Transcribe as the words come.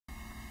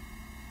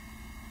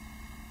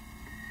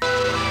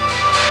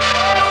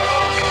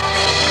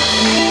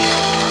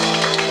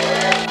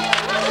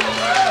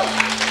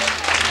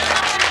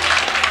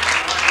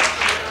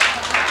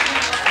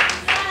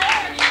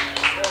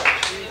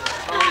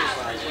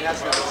Well,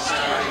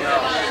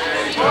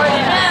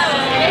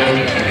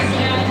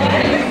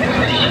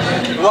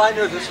 I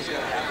knew this was going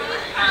to happen.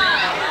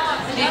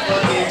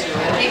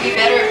 It'd be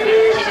better if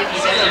KWW.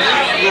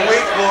 The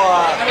week will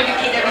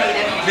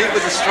meet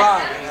with the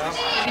strong, you know?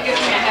 It'd be good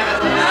for me to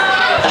have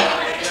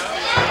it.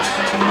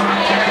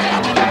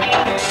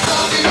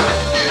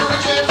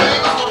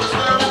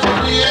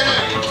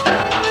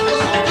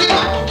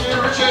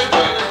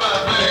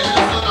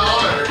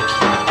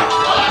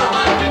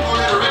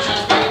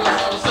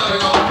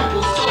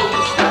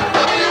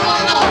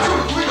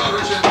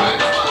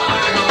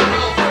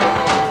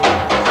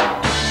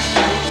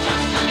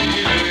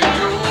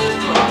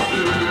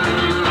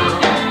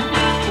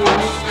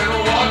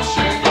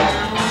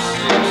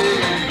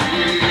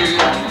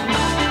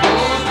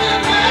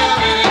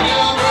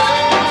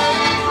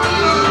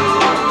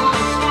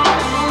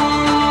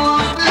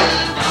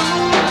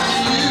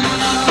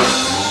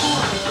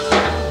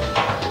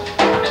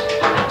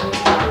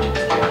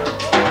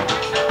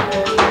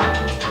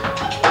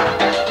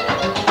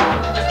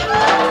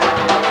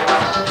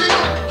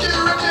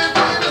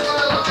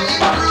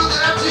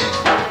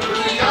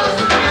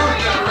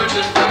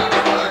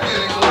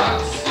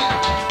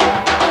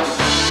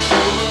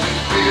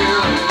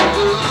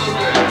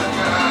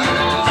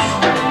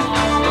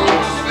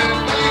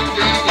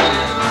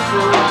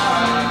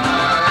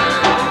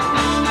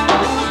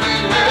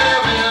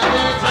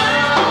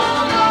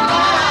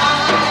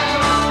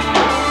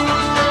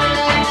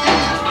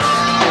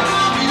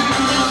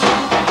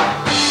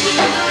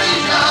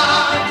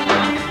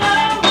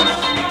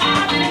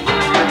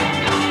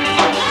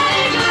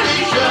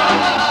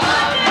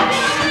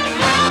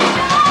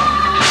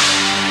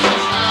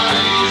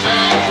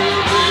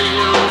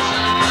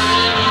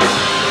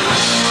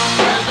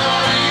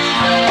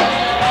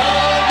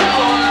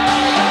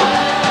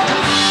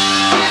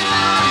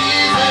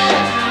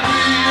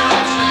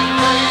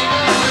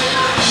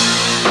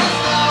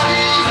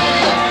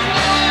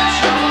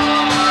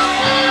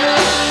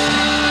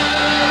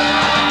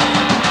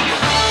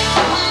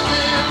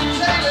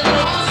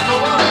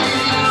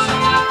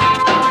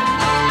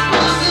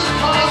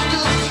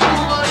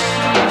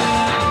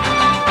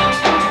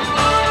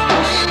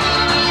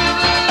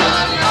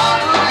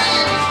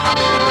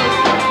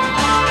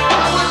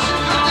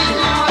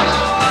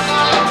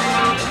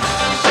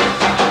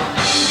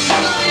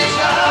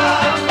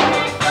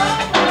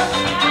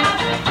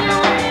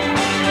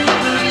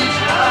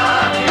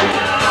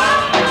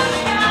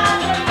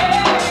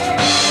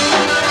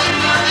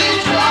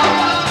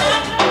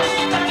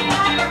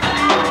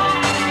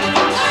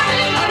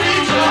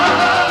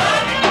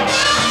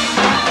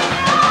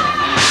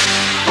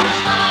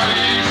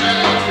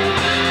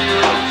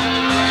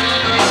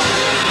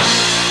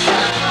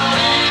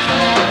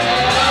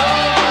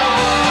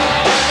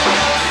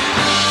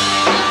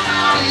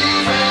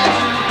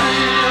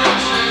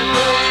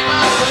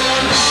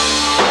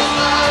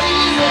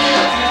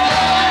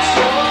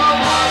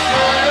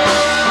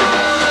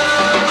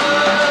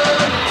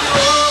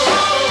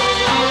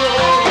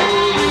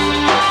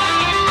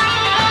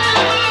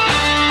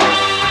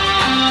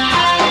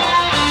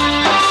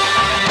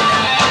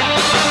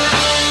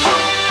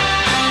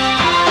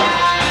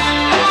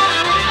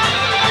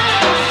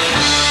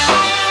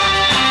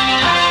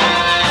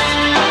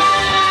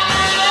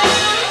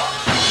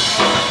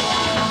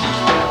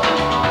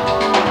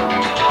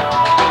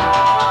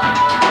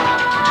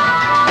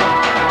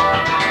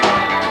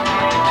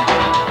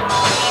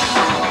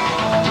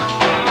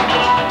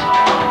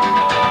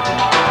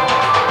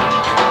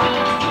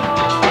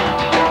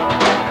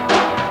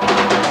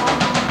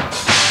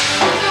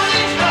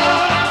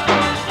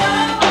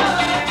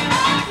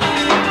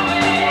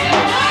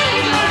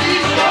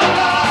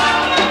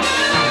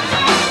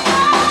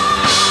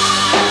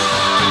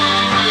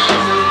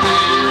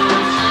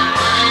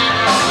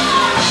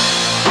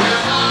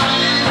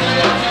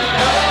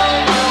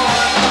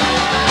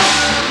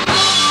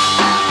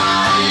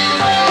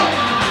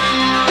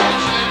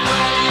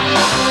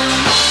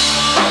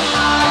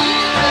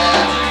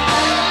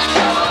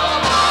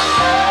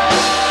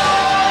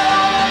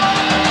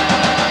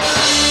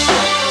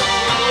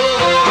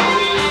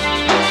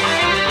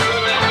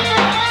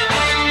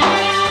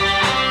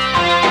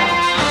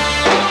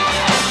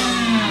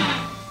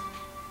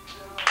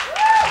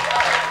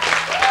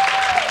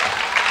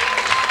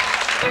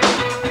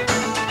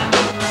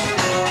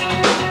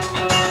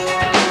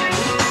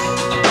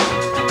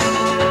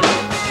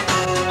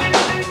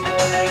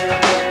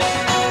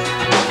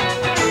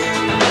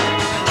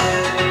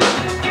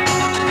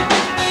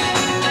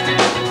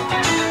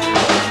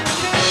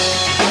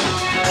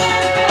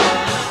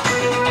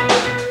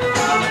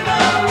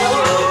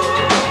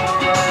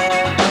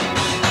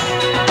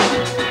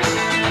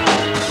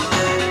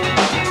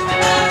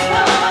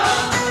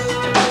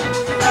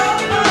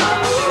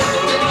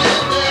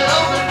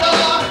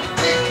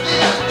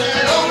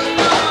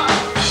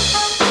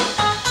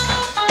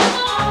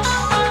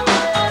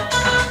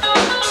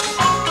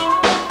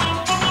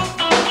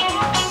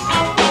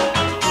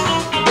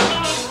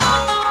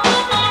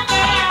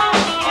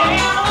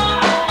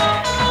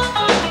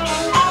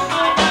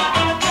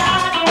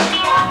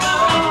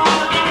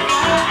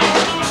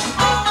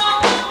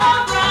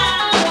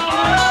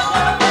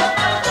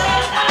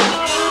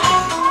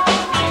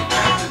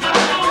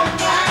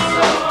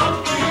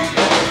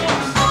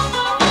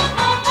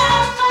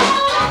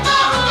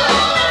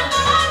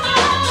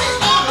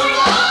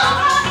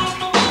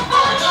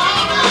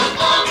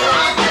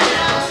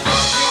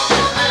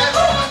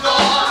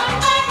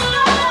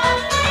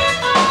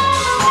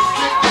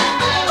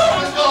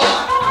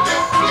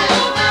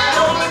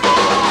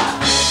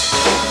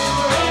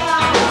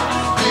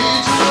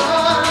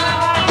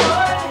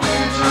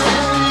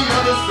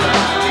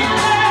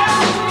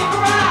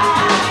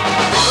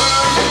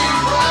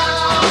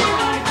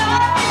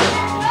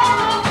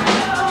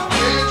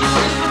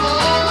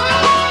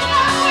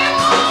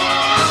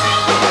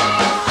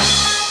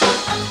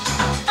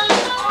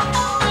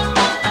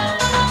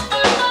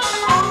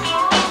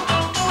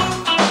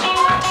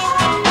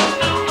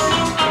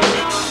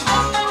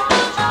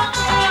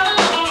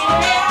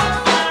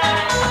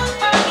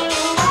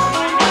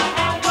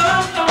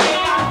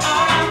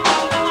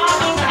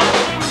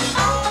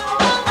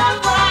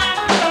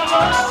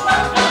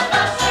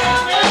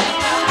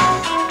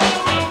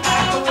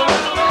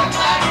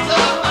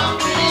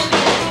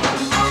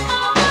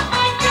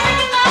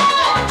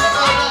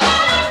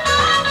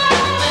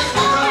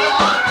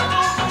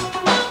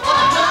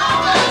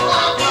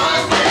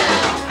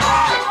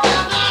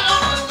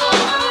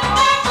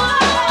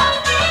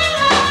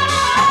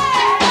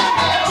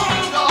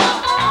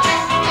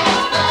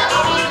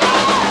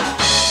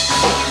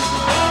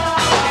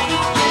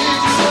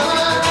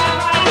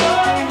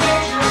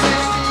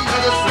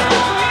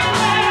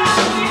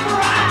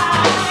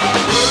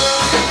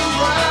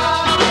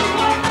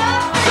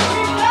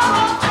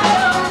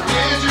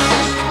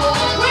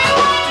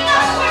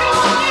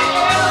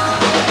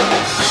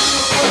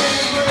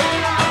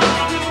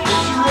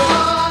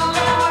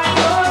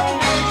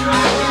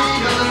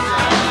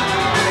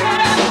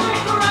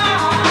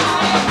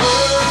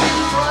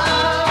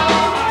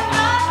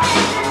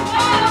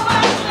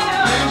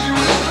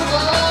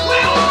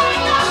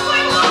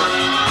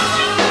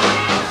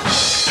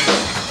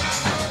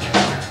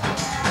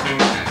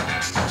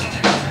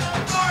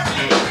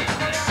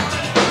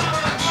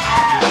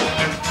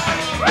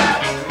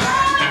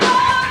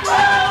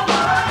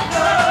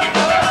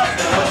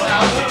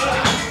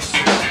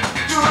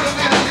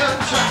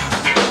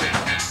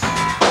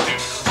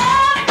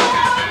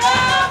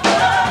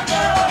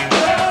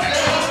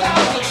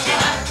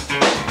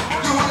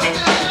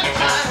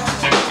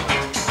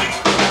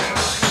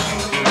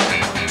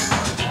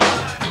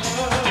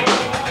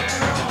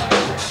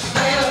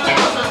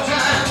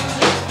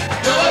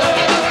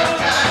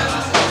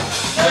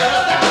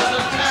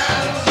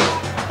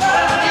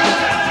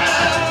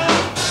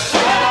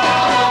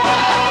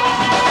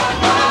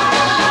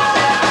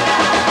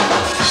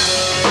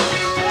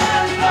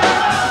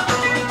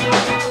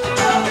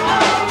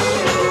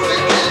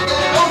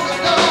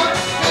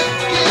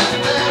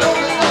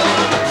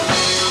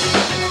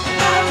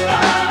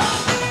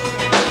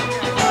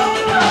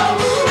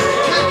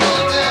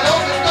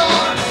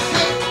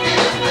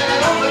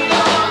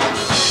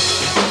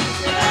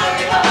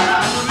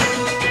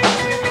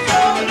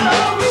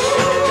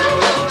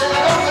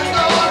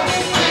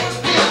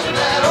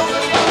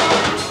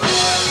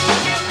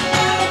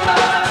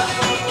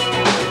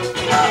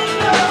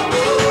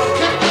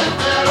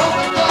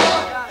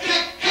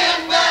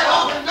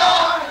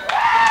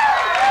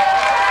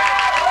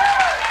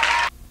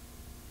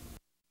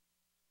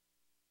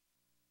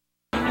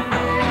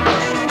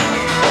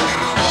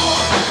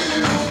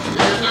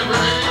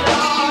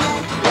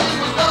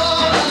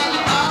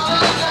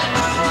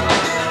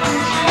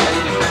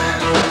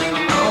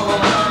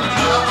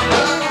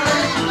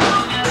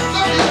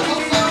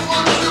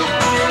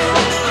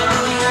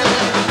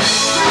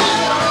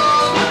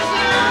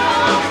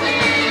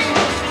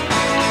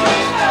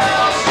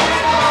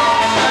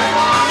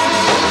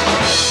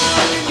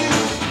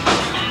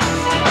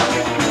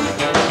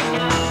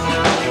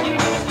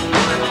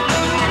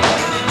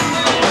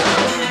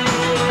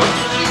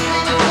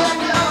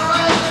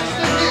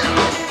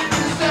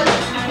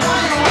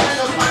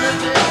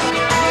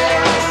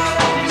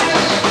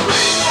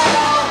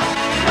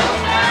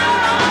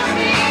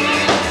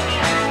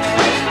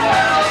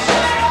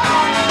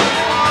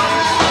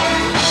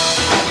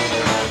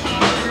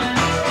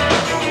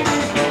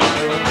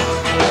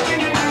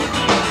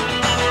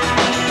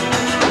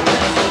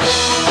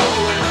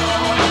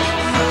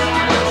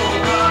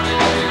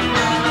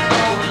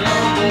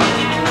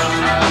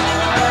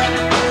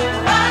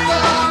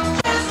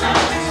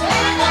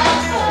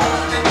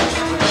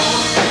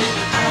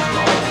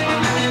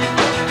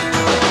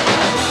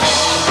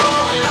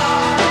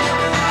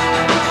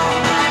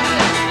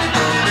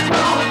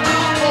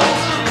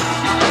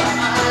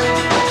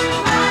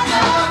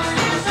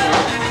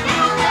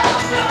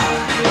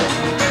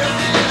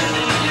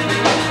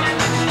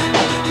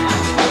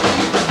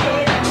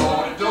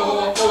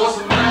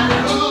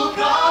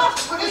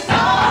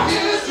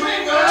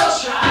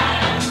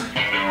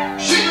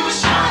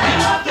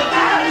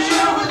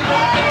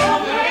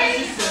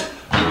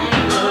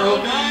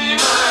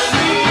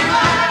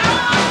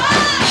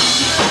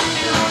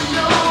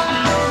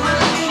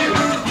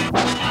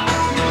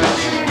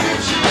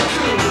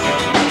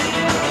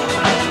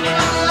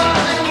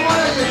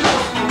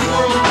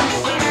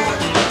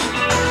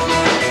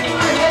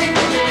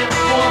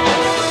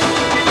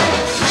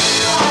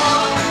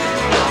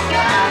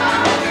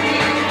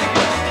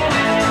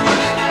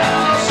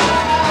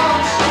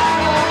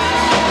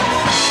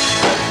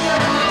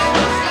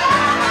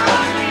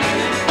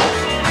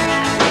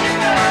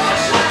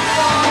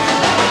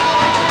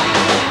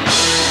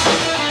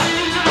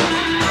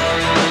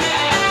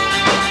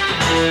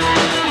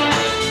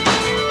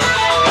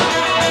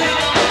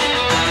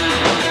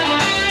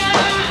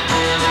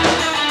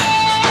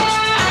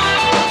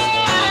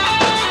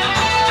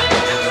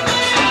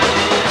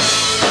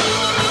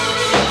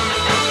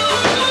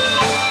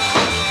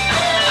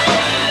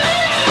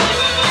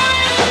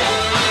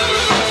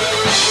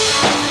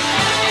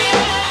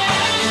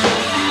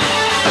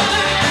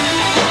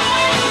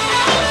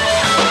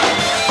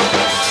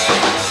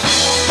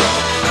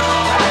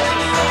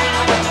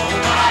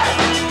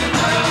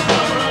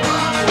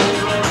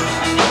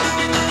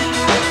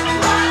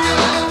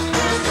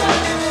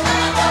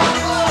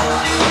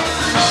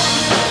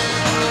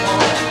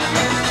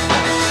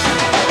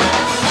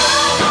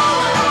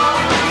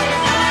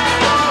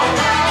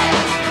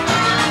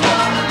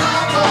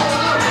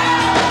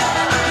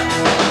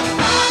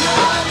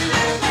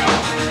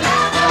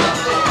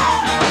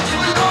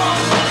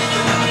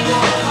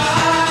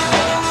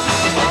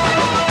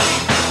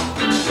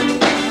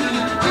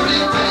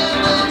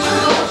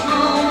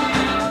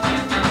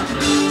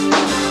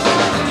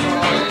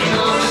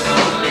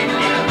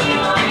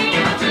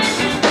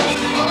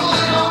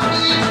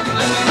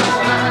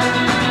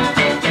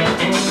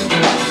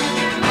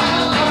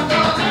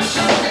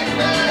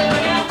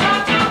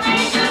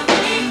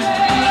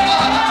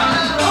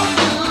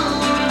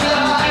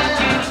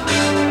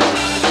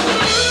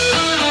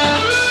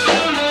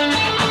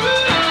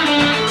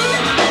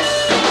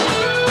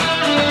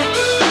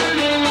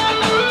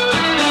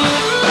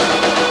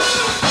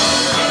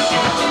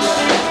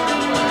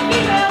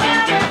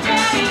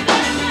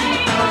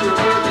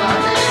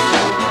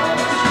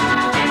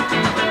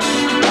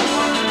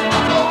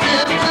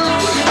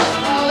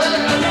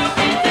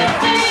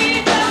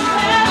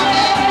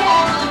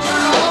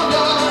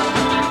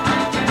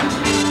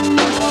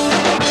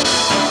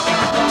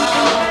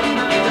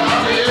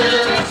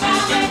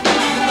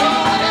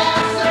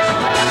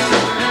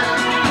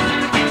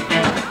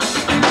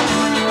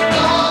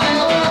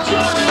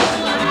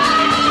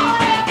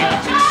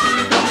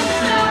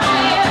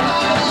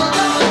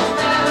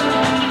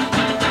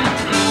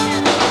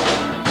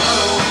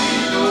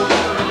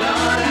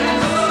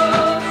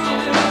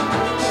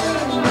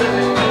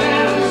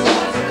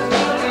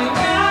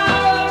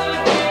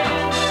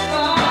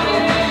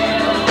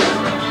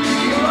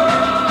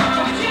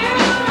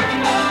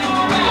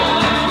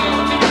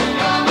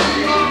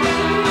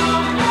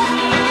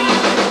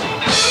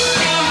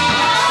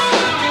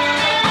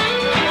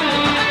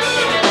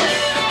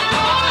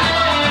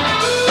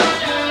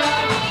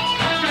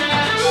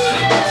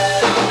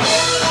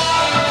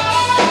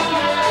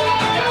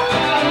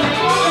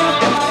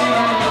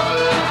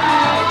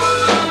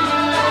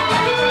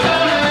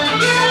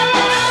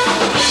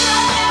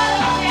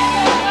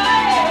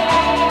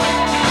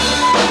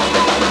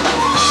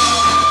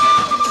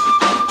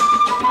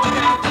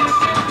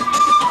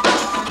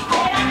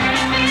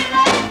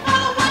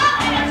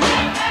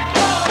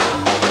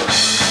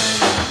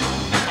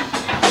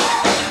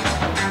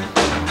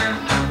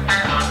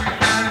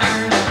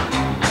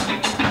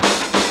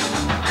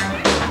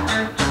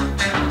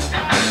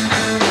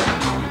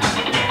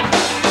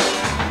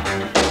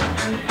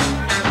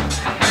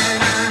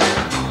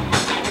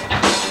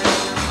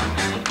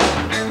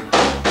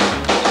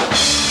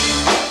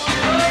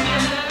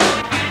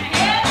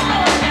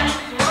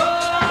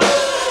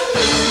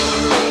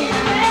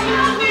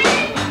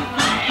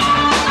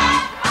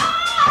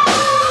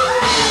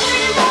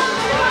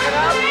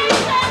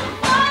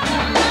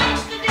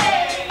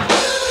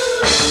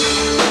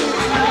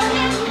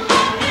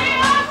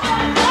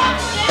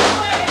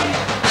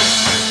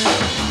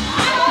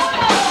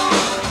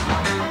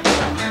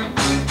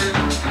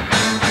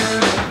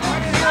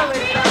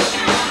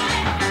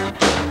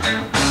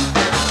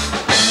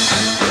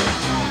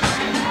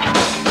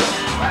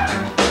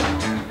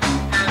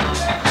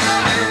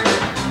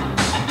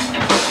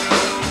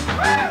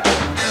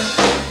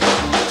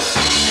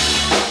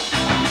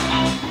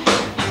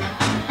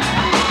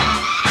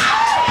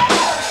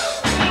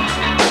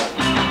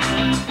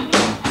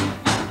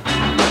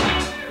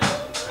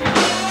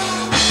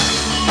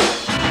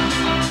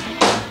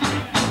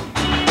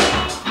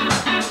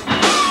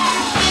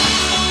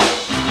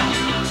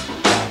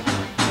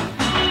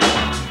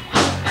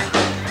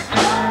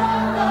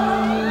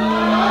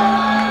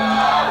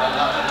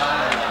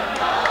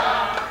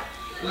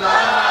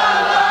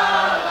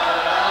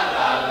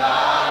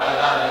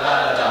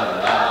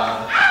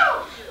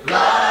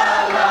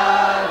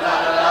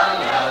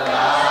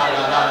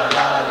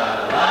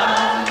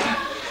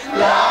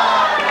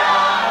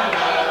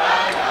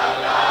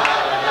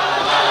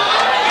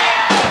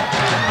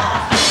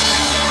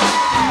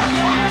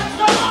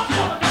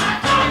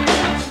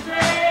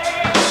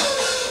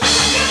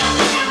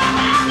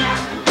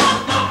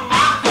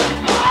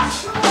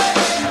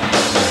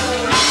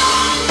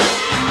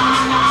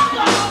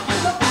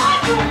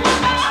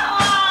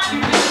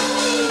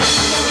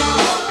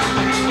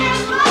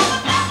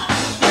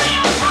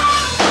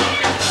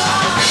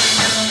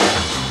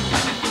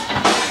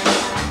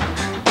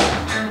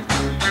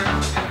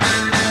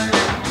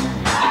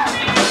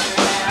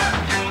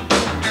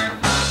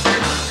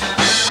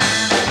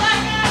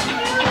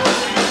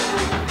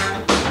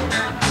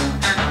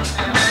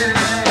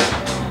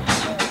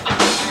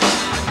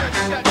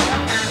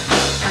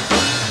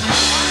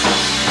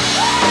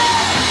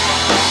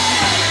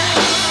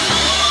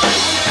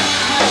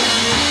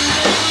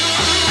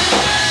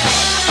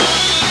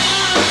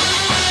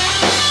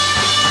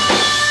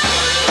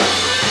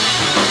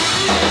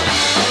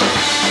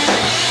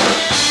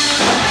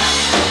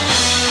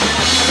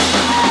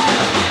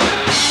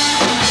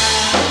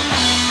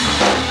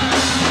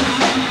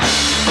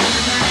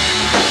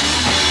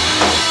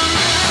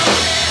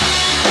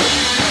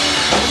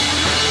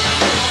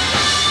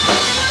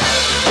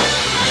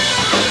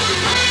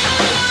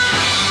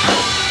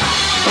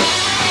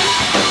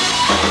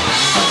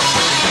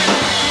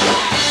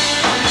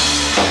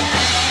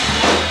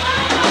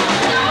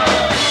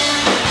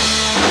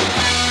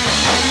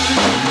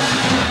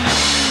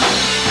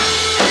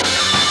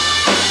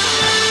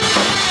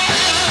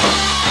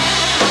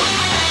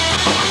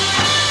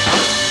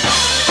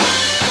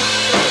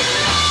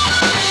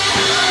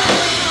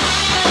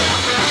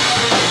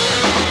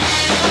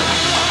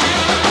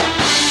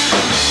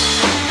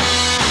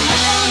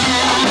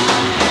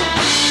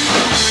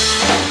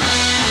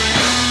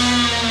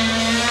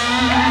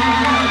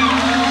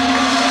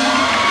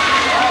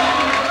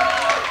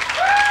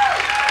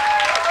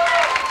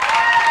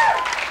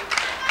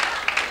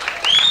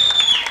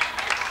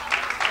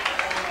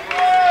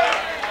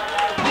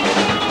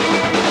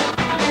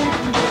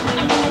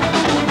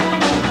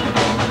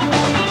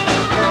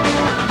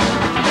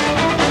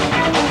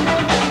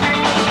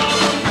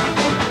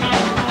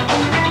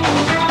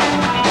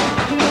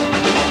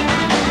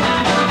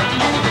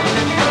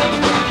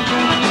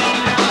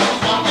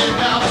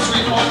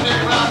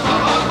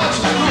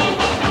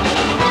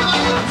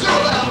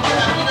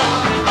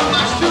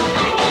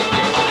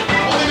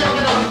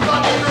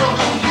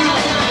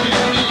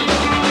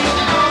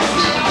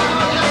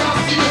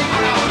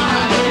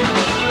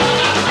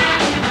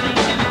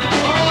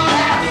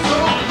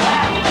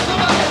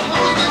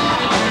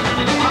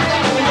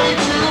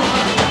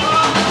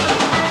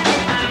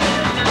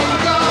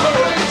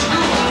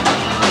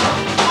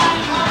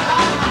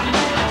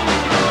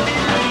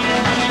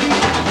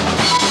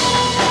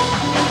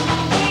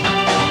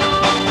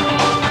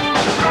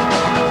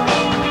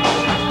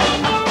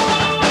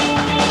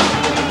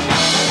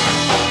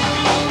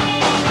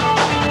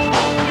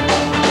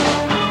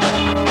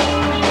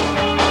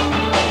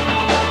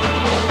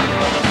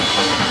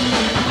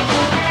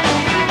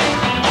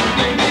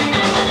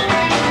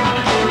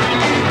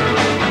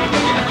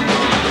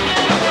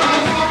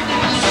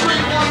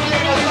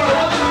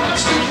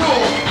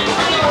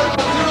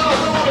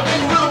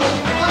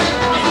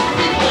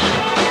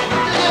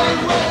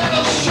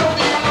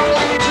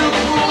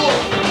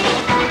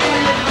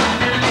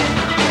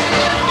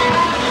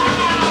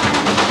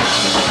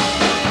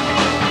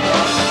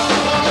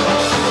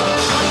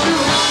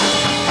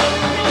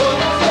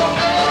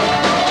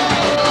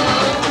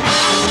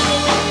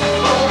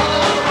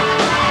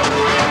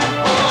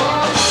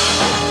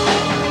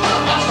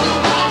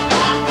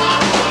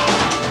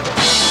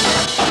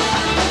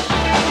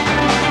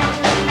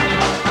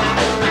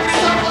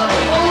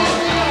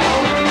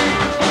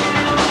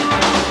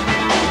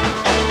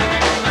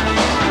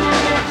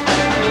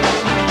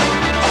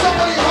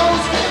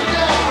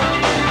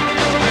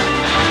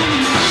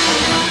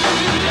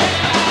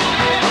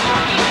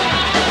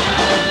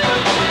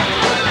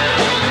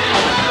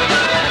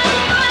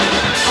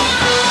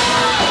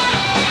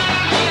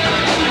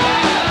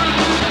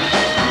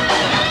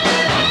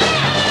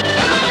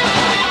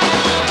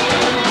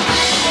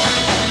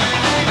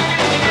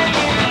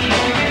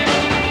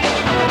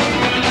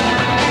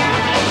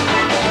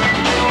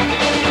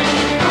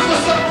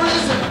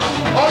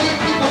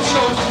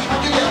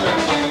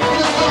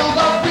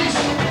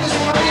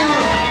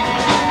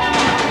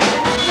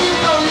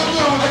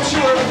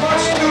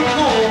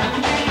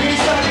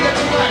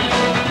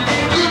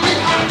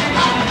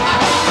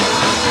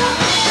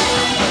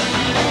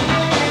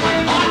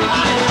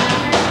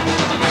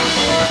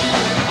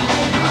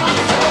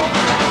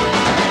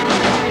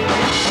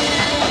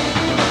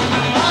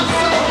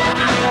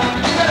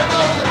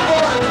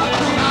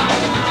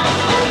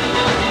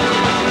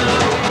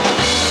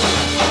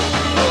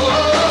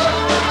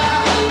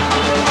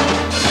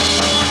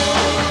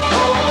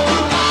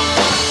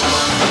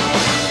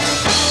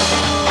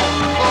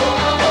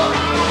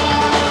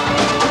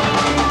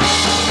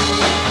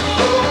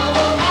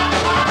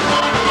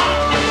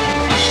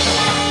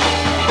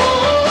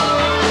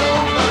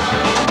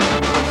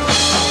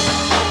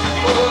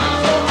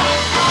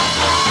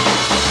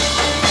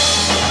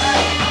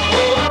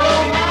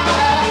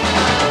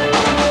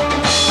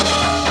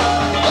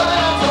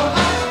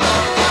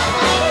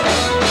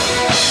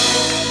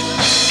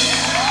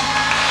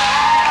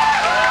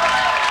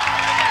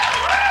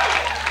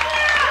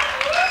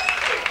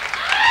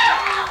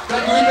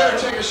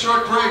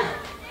 short break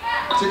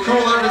to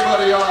cool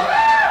everybody off.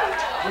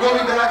 We'll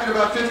be back in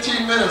about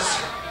 15 minutes.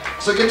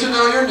 So get to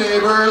know your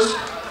neighbors,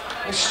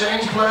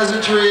 exchange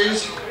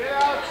pleasantries,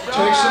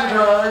 take some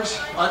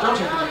drugs. I don't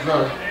take any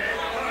drugs.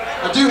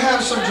 I do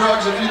have some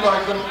drugs if you'd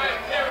like them.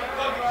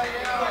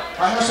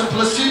 I have some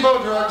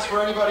placebo drugs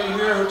for anybody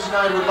here who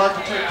tonight would like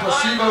to take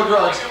placebo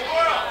drugs.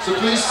 So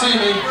please see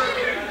me.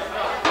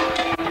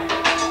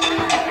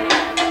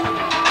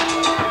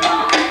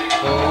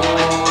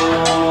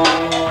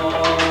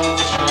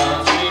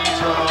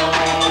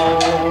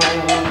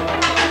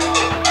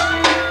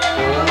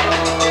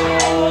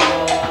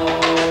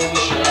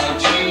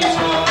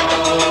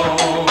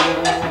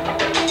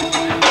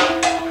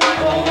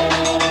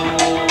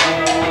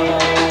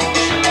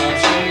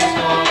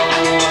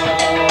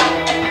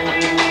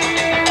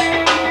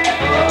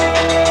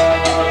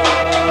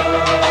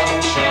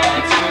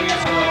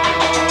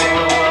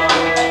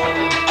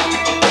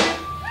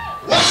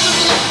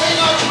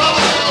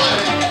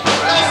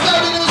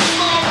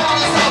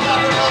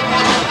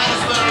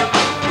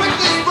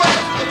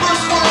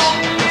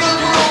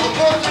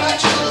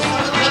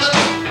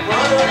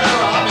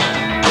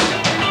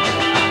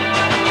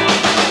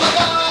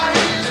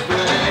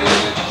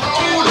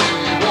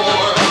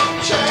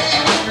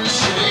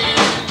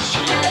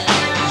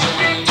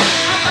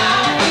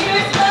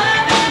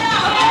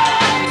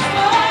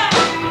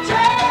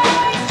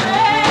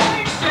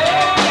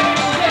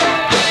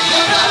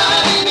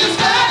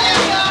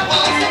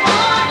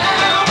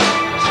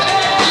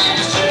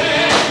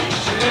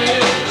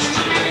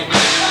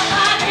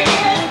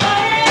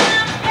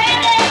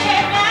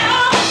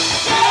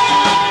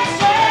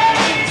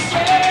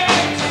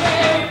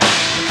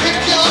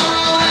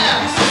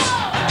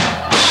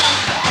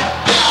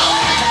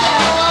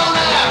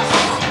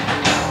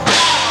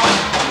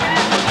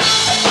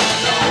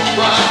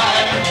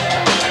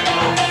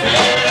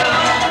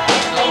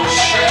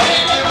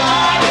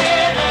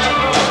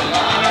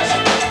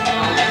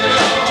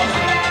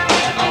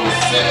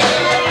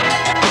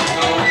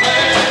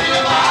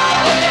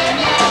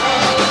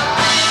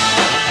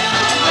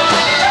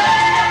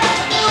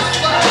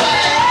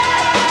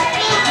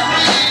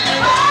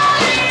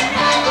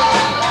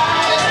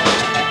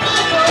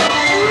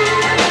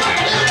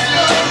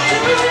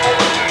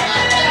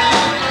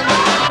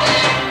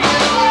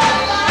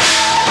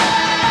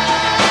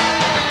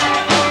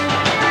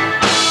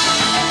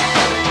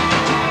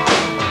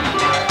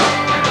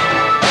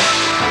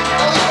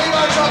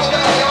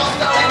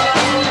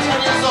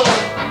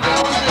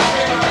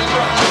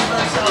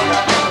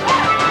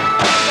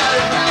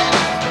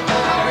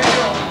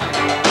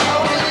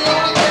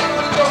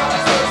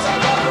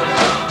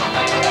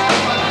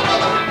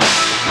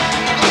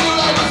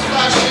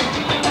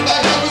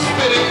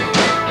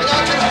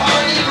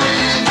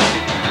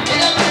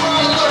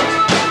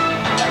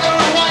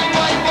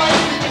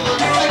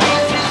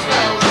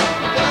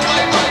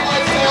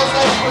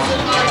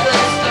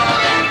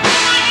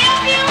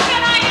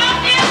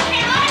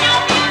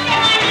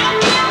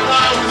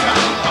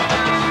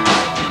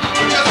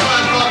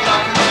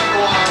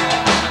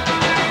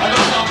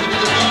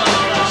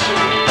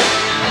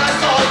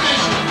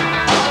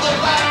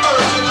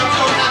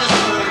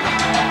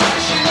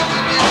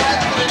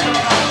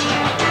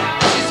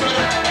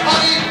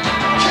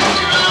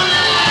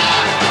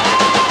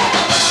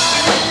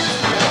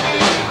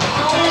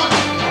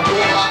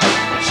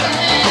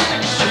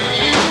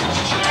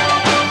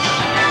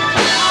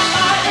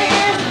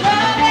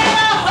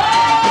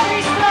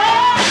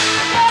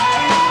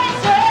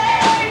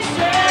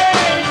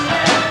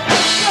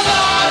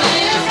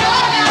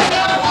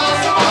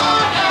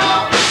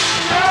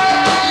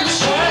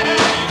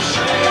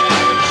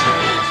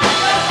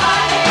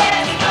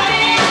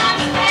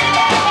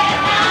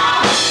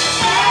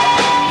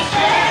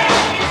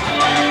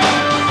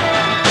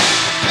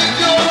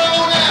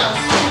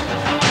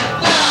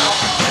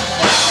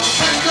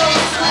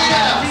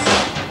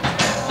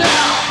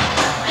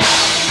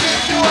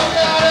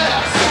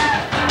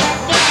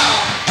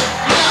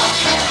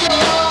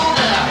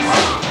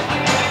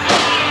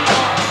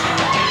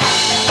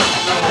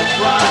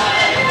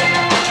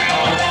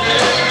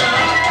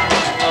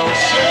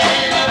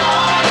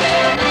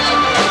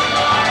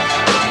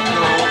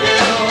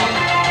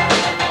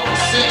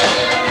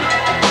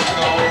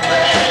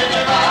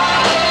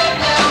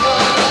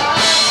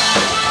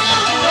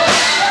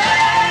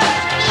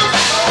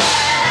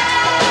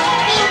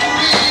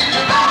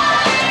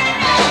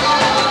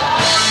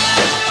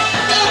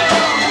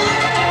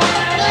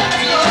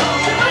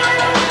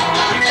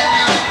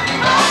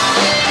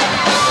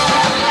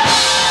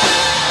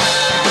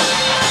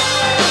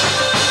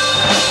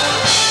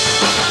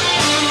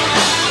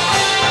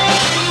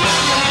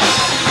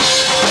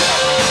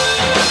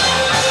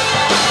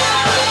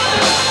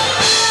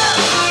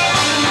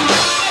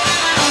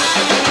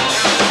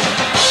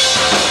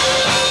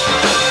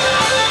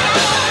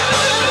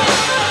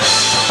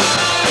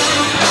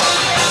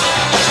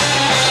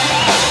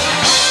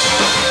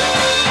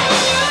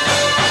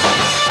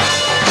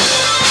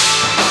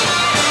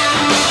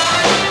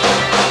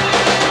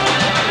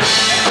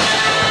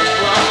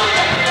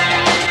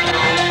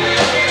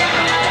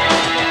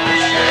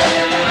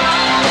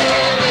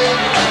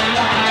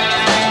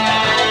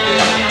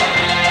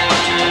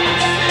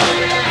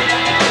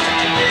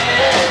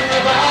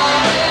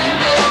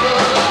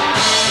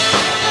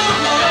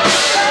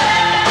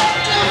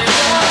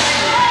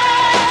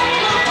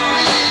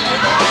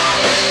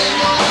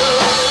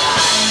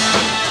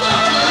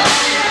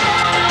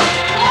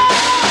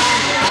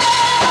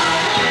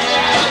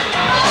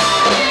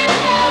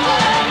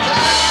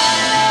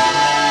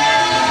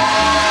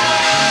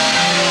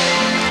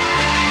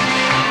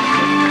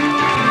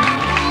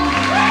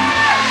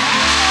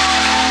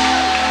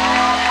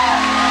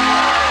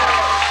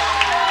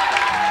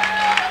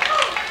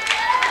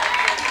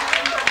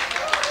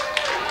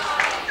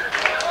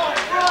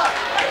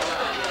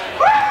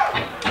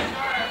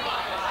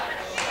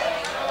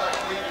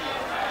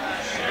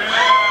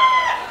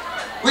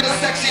 with a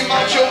sexy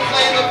macho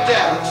claim of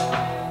death.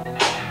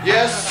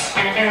 Yes,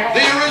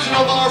 the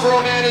original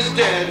Marlboro Man is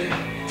dead,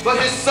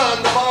 but his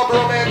son, the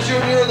Marlboro Man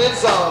Jr.,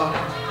 lives on,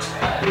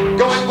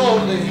 going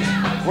boldly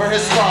where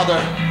his father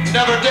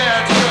never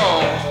dared to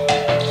go.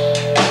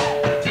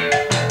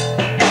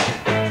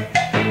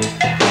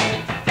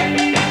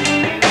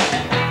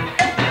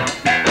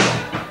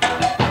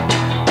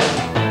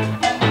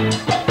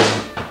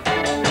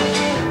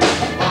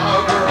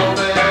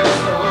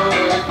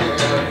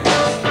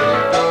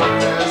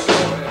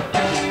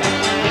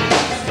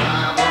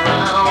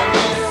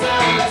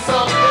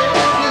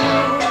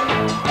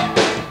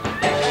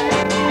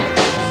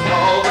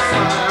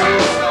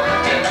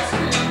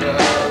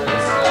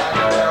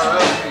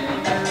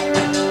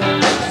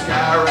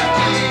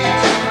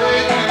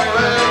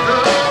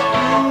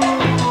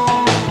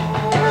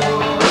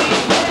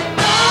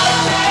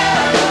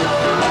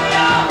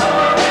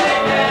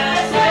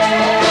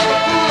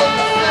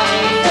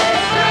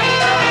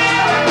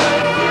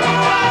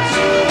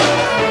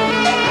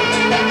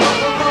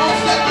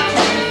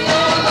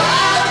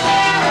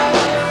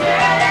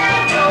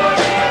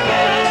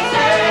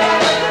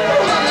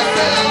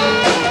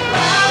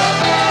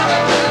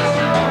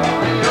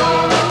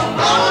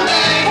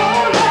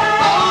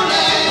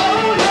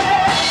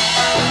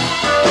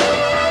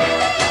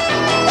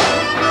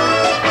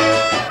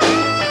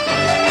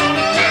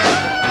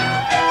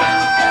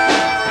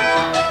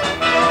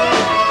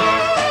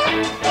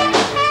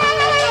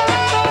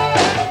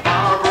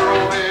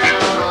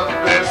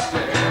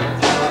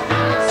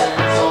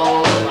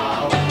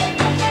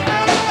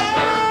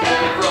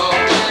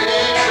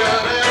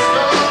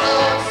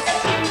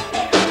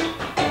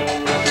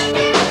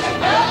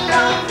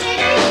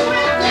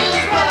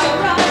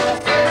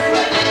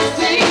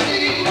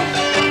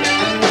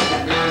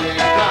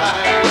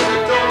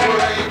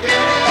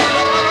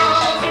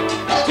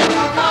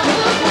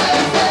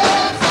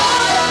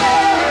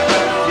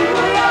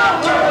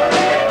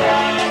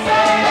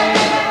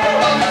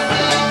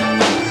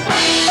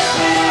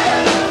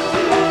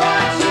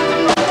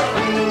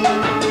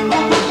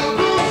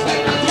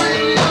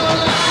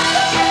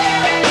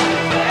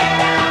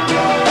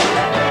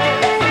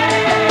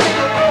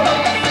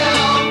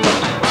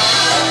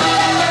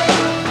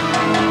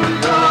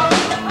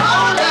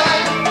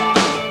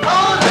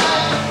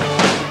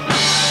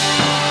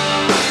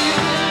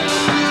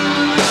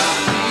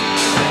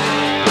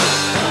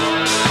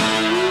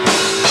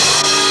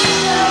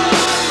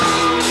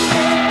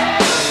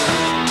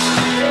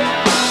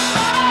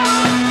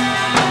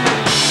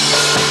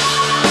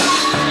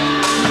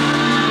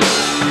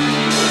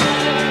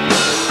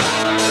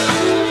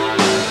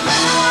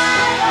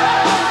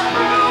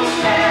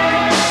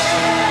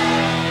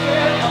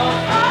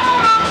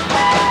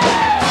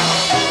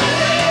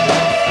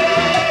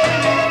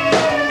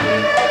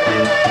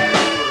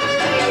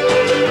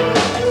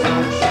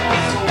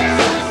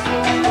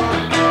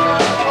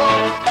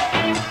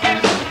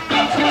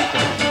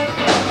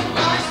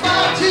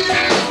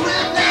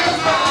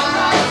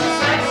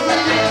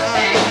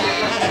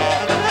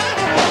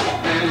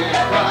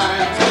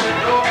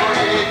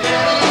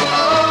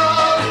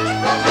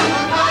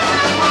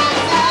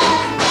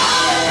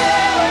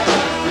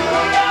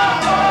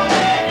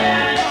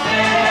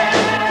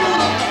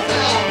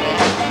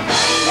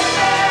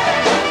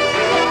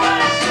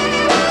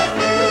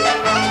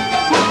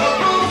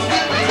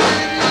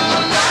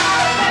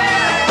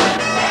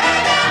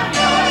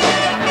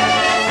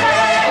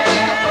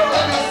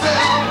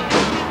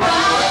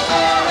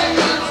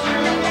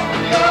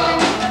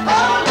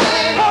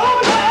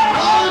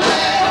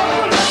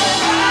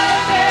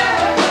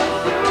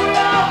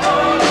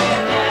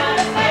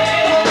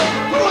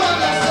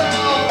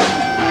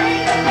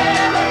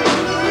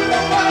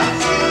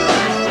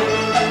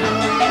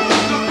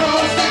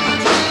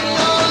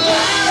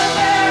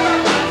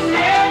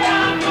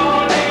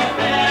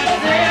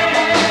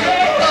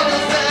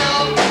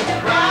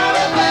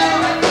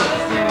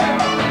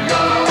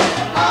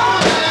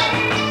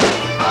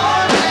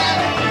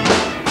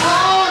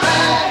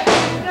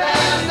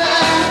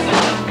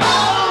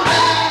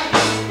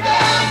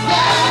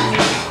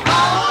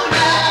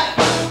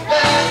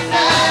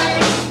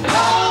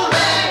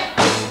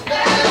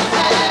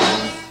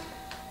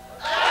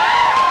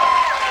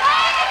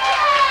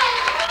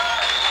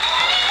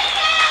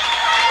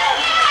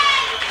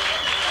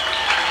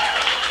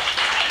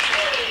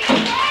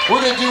 We're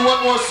going to do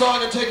one more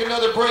song and take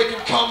another break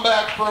and come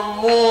back for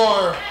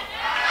more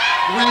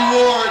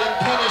reward and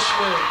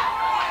punishment.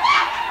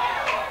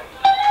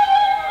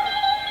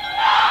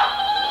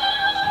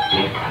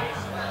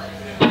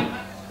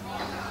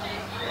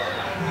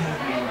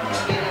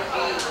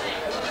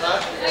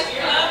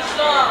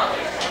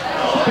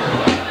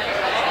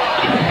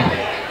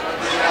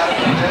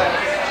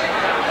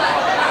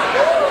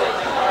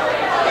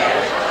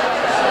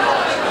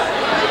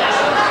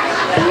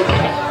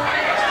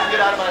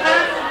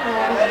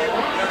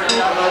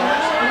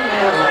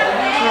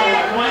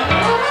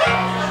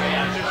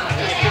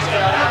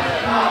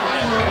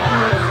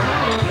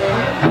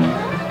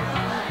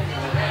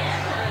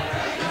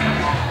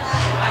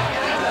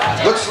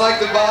 Looks Looks like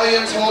the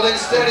volume's holding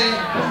steady.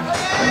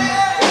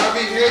 Our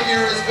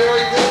behavior is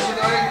very good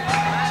tonight.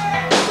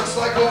 Looks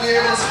like we'll be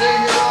able to stay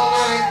here all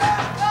night.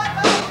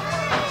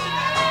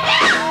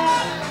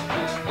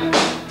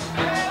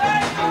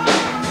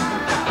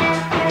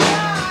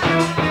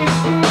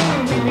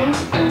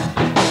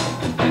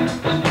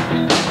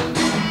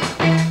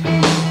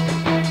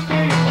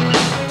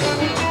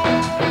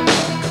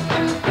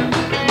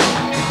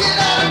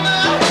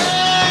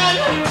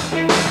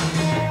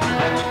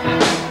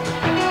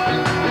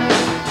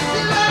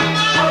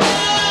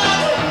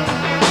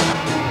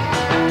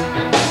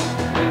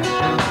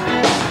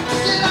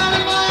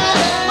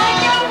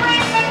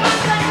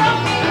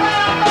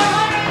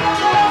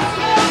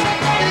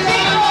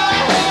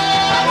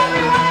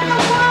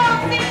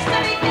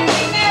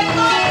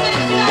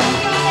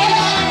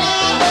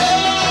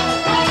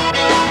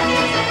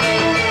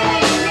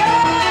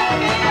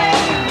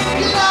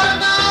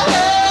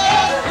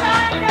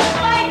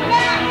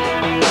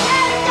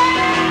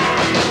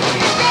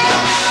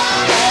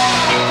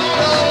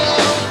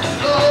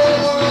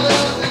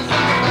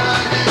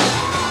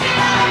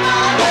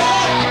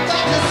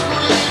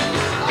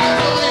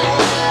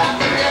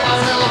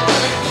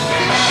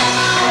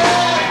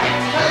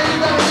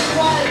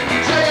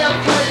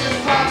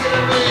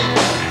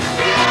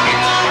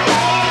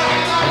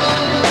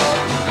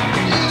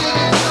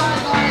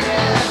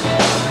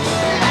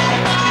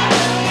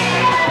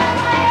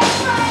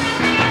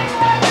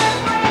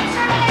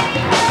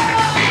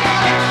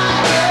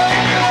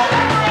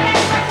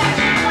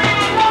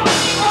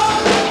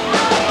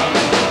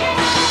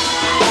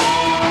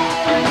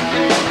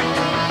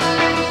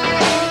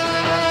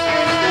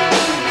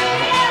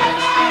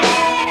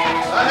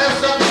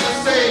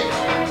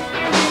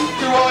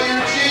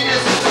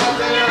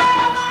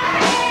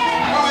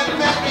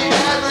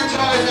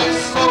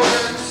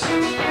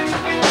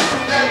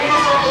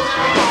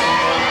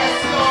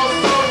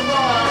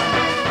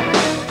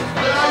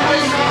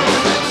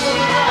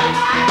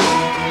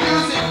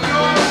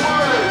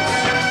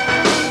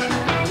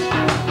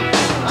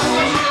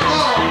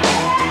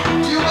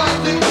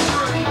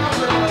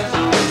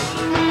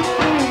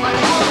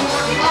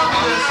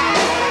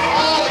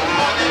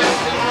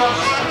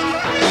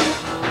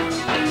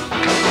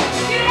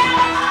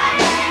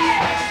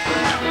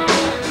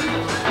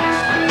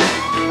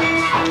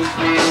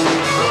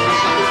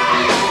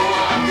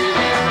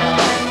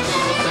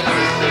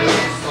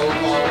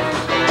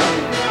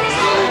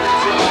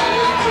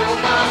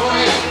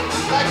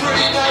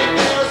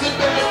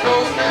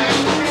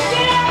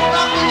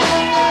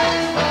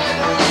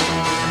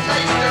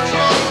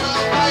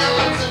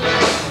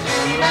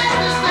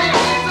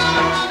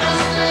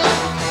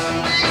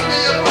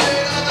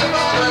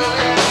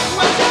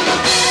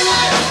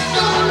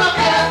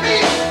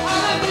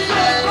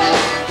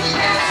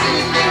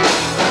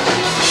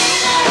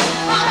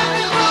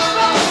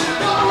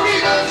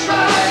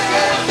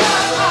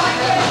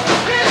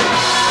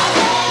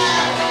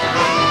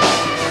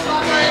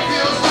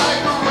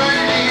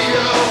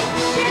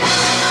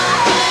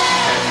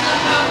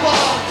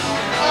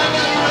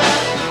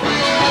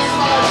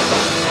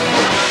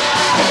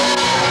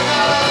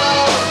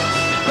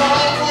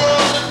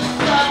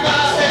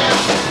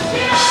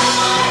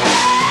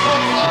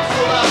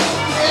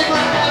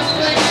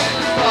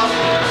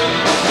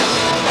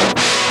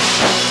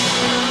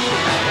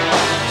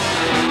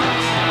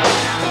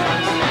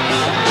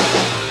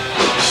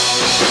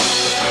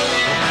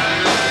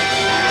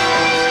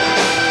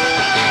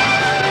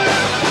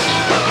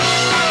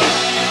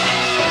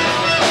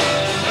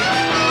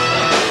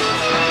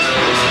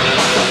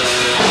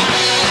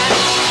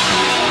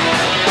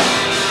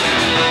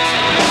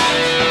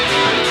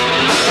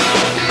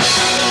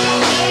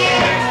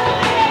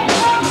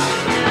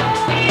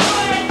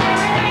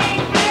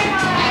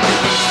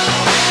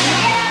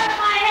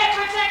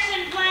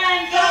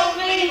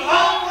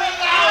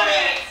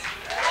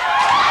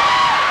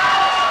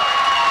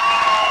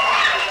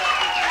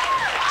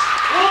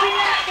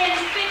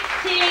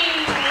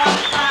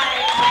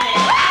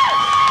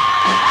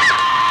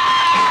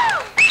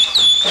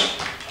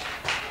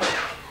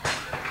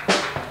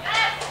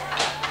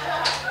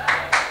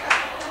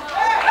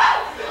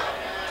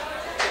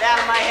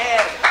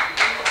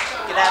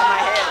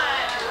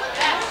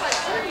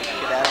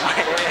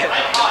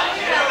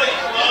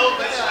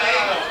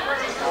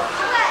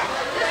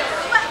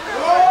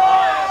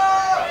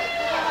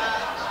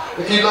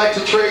 If you'd like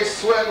to trade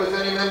sweat with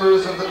any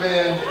members of the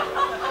band,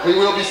 we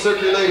will be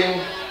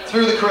circulating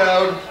through the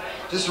crowd.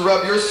 Just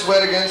rub your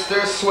sweat against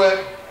their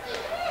sweat,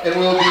 and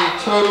we'll be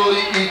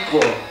totally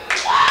equal.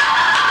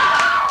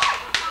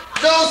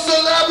 No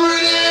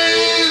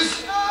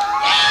celebrities!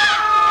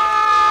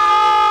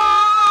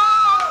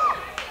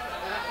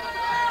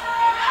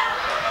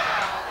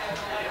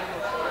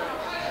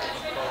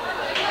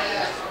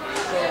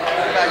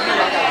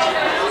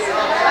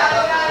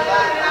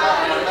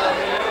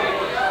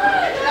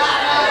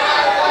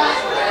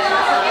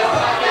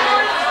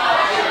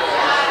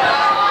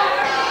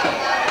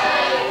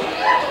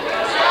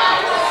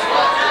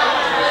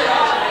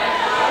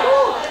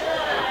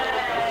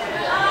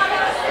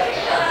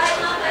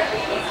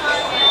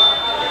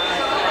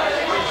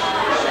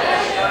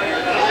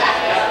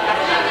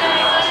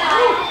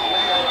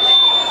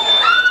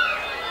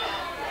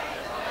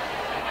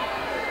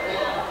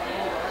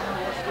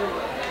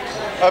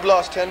 I've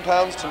lost 10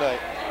 pounds tonight.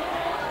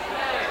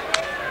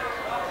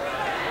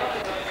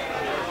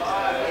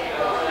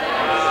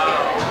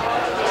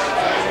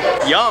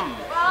 Yum.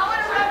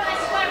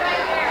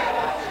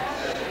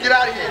 Get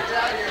out of here. Get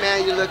out of here,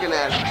 man. You're looking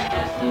at it.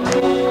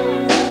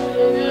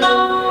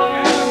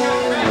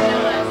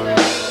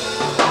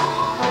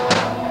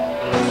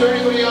 Is there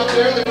anybody out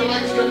there that would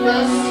like to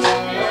confess?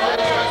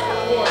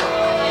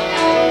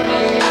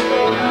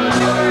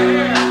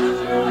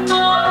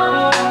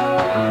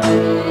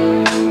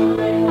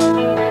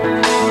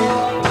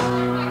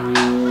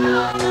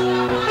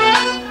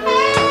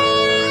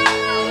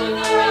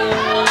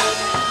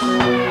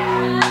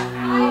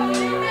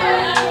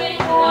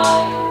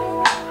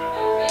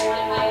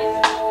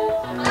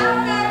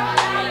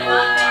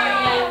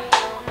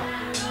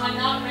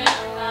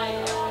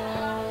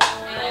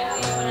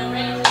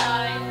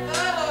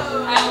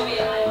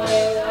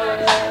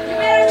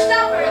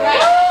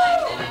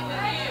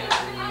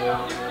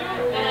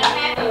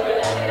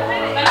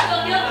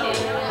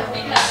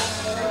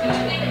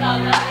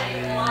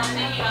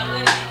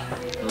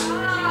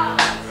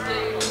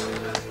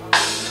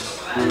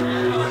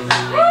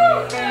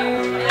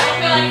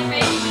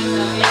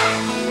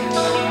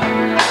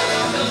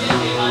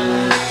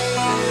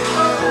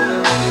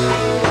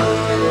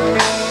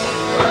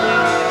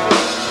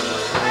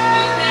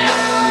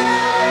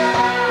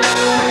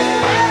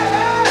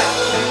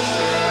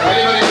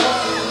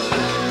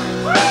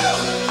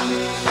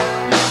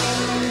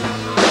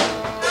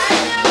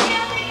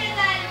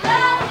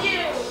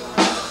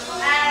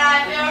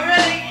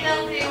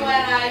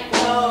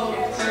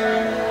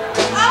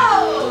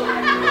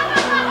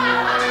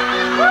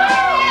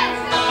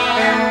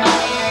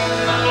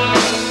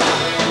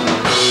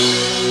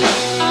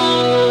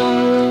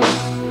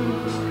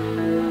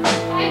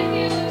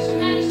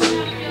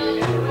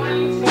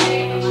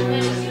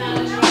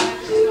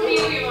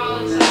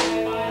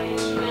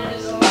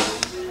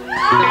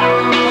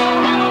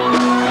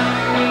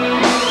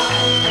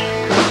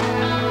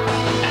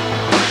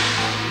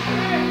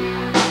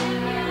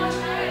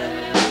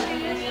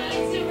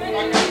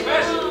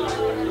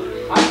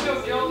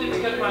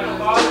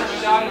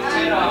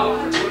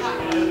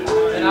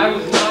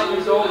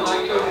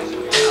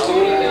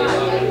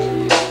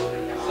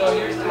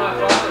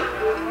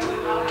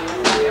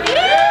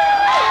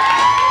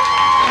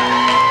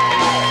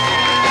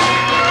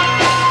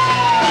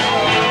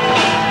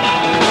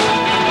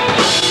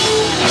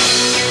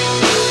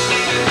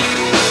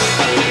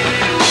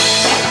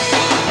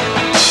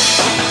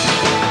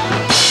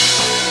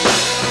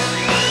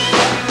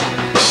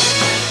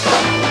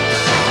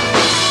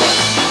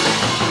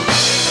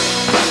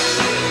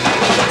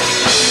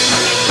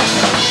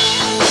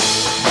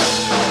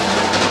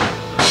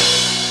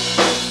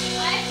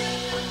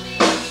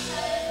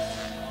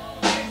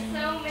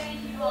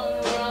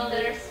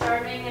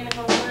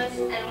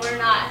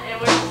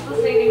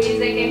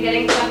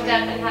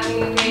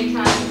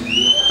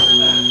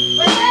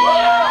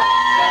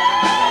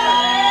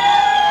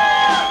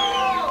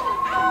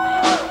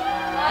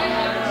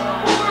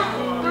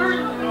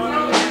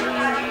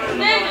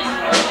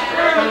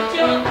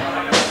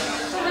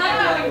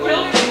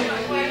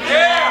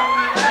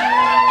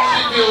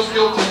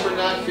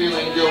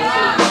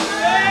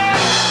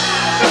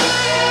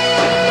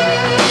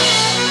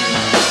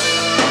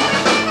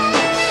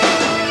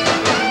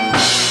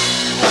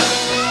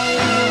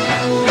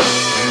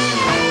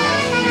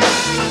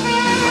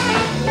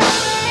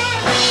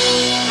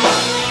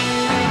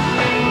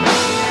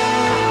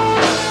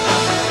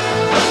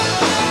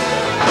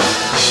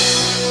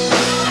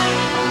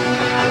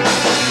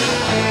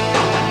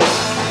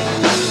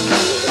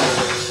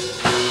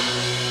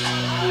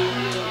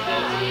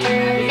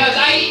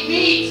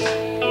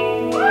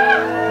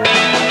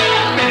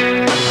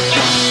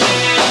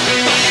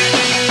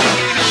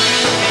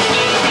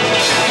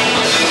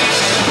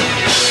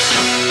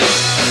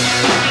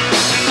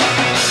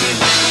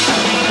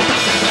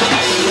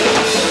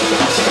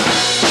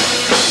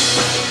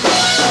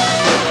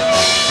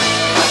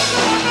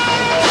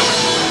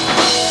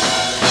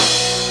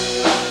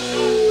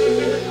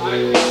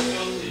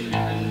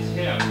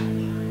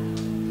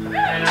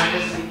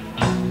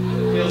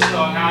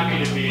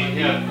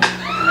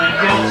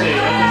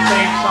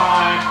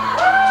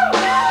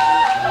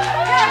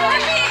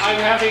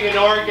 An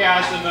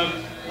orgasm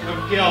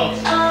of guilt.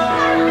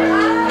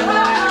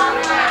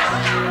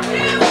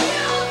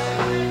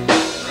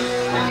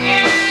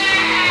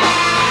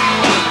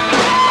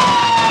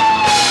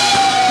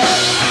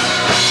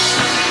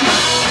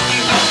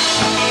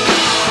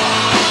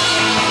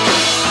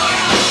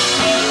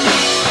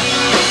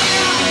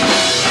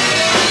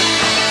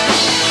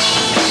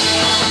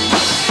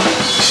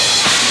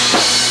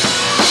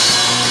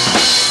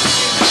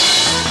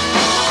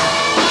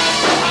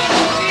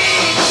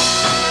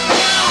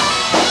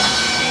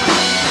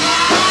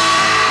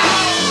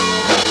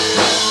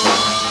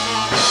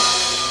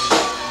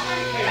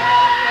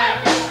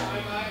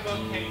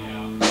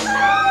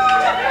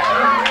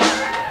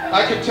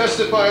 I can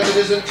testify that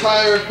his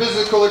entire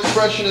physical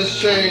expression has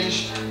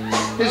changed.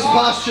 His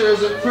posture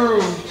has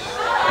improved.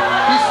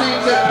 He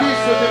seems at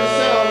peace with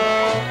himself.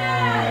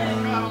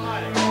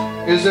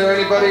 Is there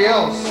anybody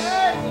else?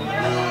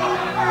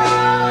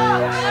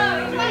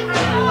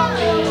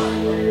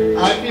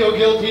 I feel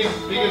guilty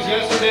because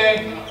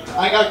yesterday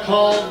I got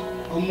called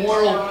a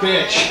moral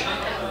bitch.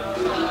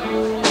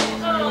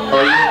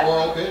 Are you a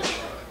moral bitch?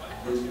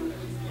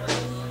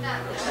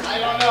 I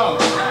don't know.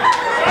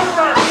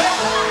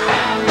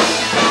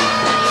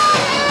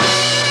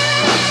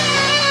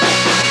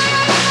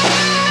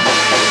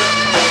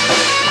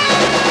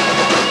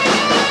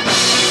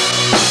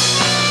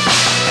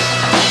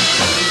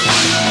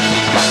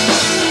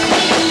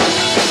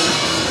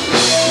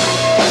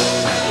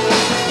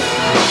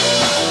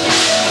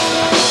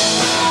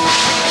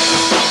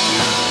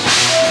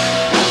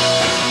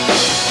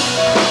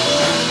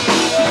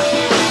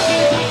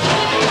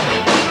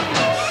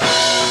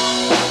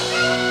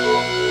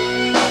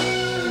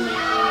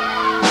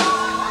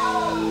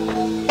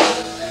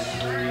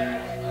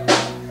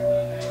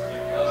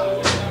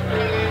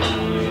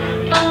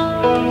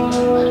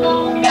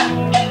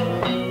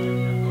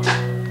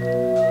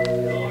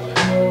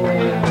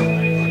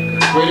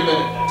 Wait a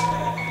minute.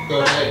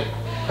 Go ahead.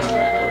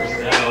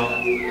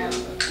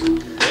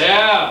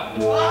 Yeah.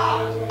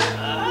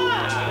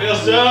 I feel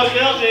so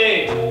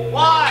guilty.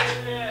 Why?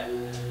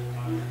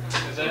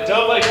 Because I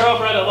dumped my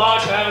girlfriend a long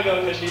time ago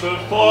because she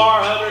moved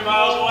 400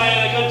 miles away and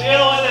I couldn't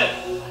deal with it.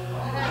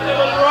 It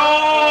was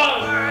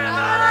wrong.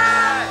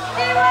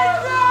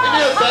 And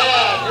you're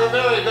bad. You're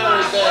very,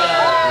 very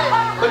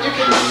bad. But you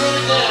can do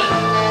it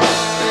again.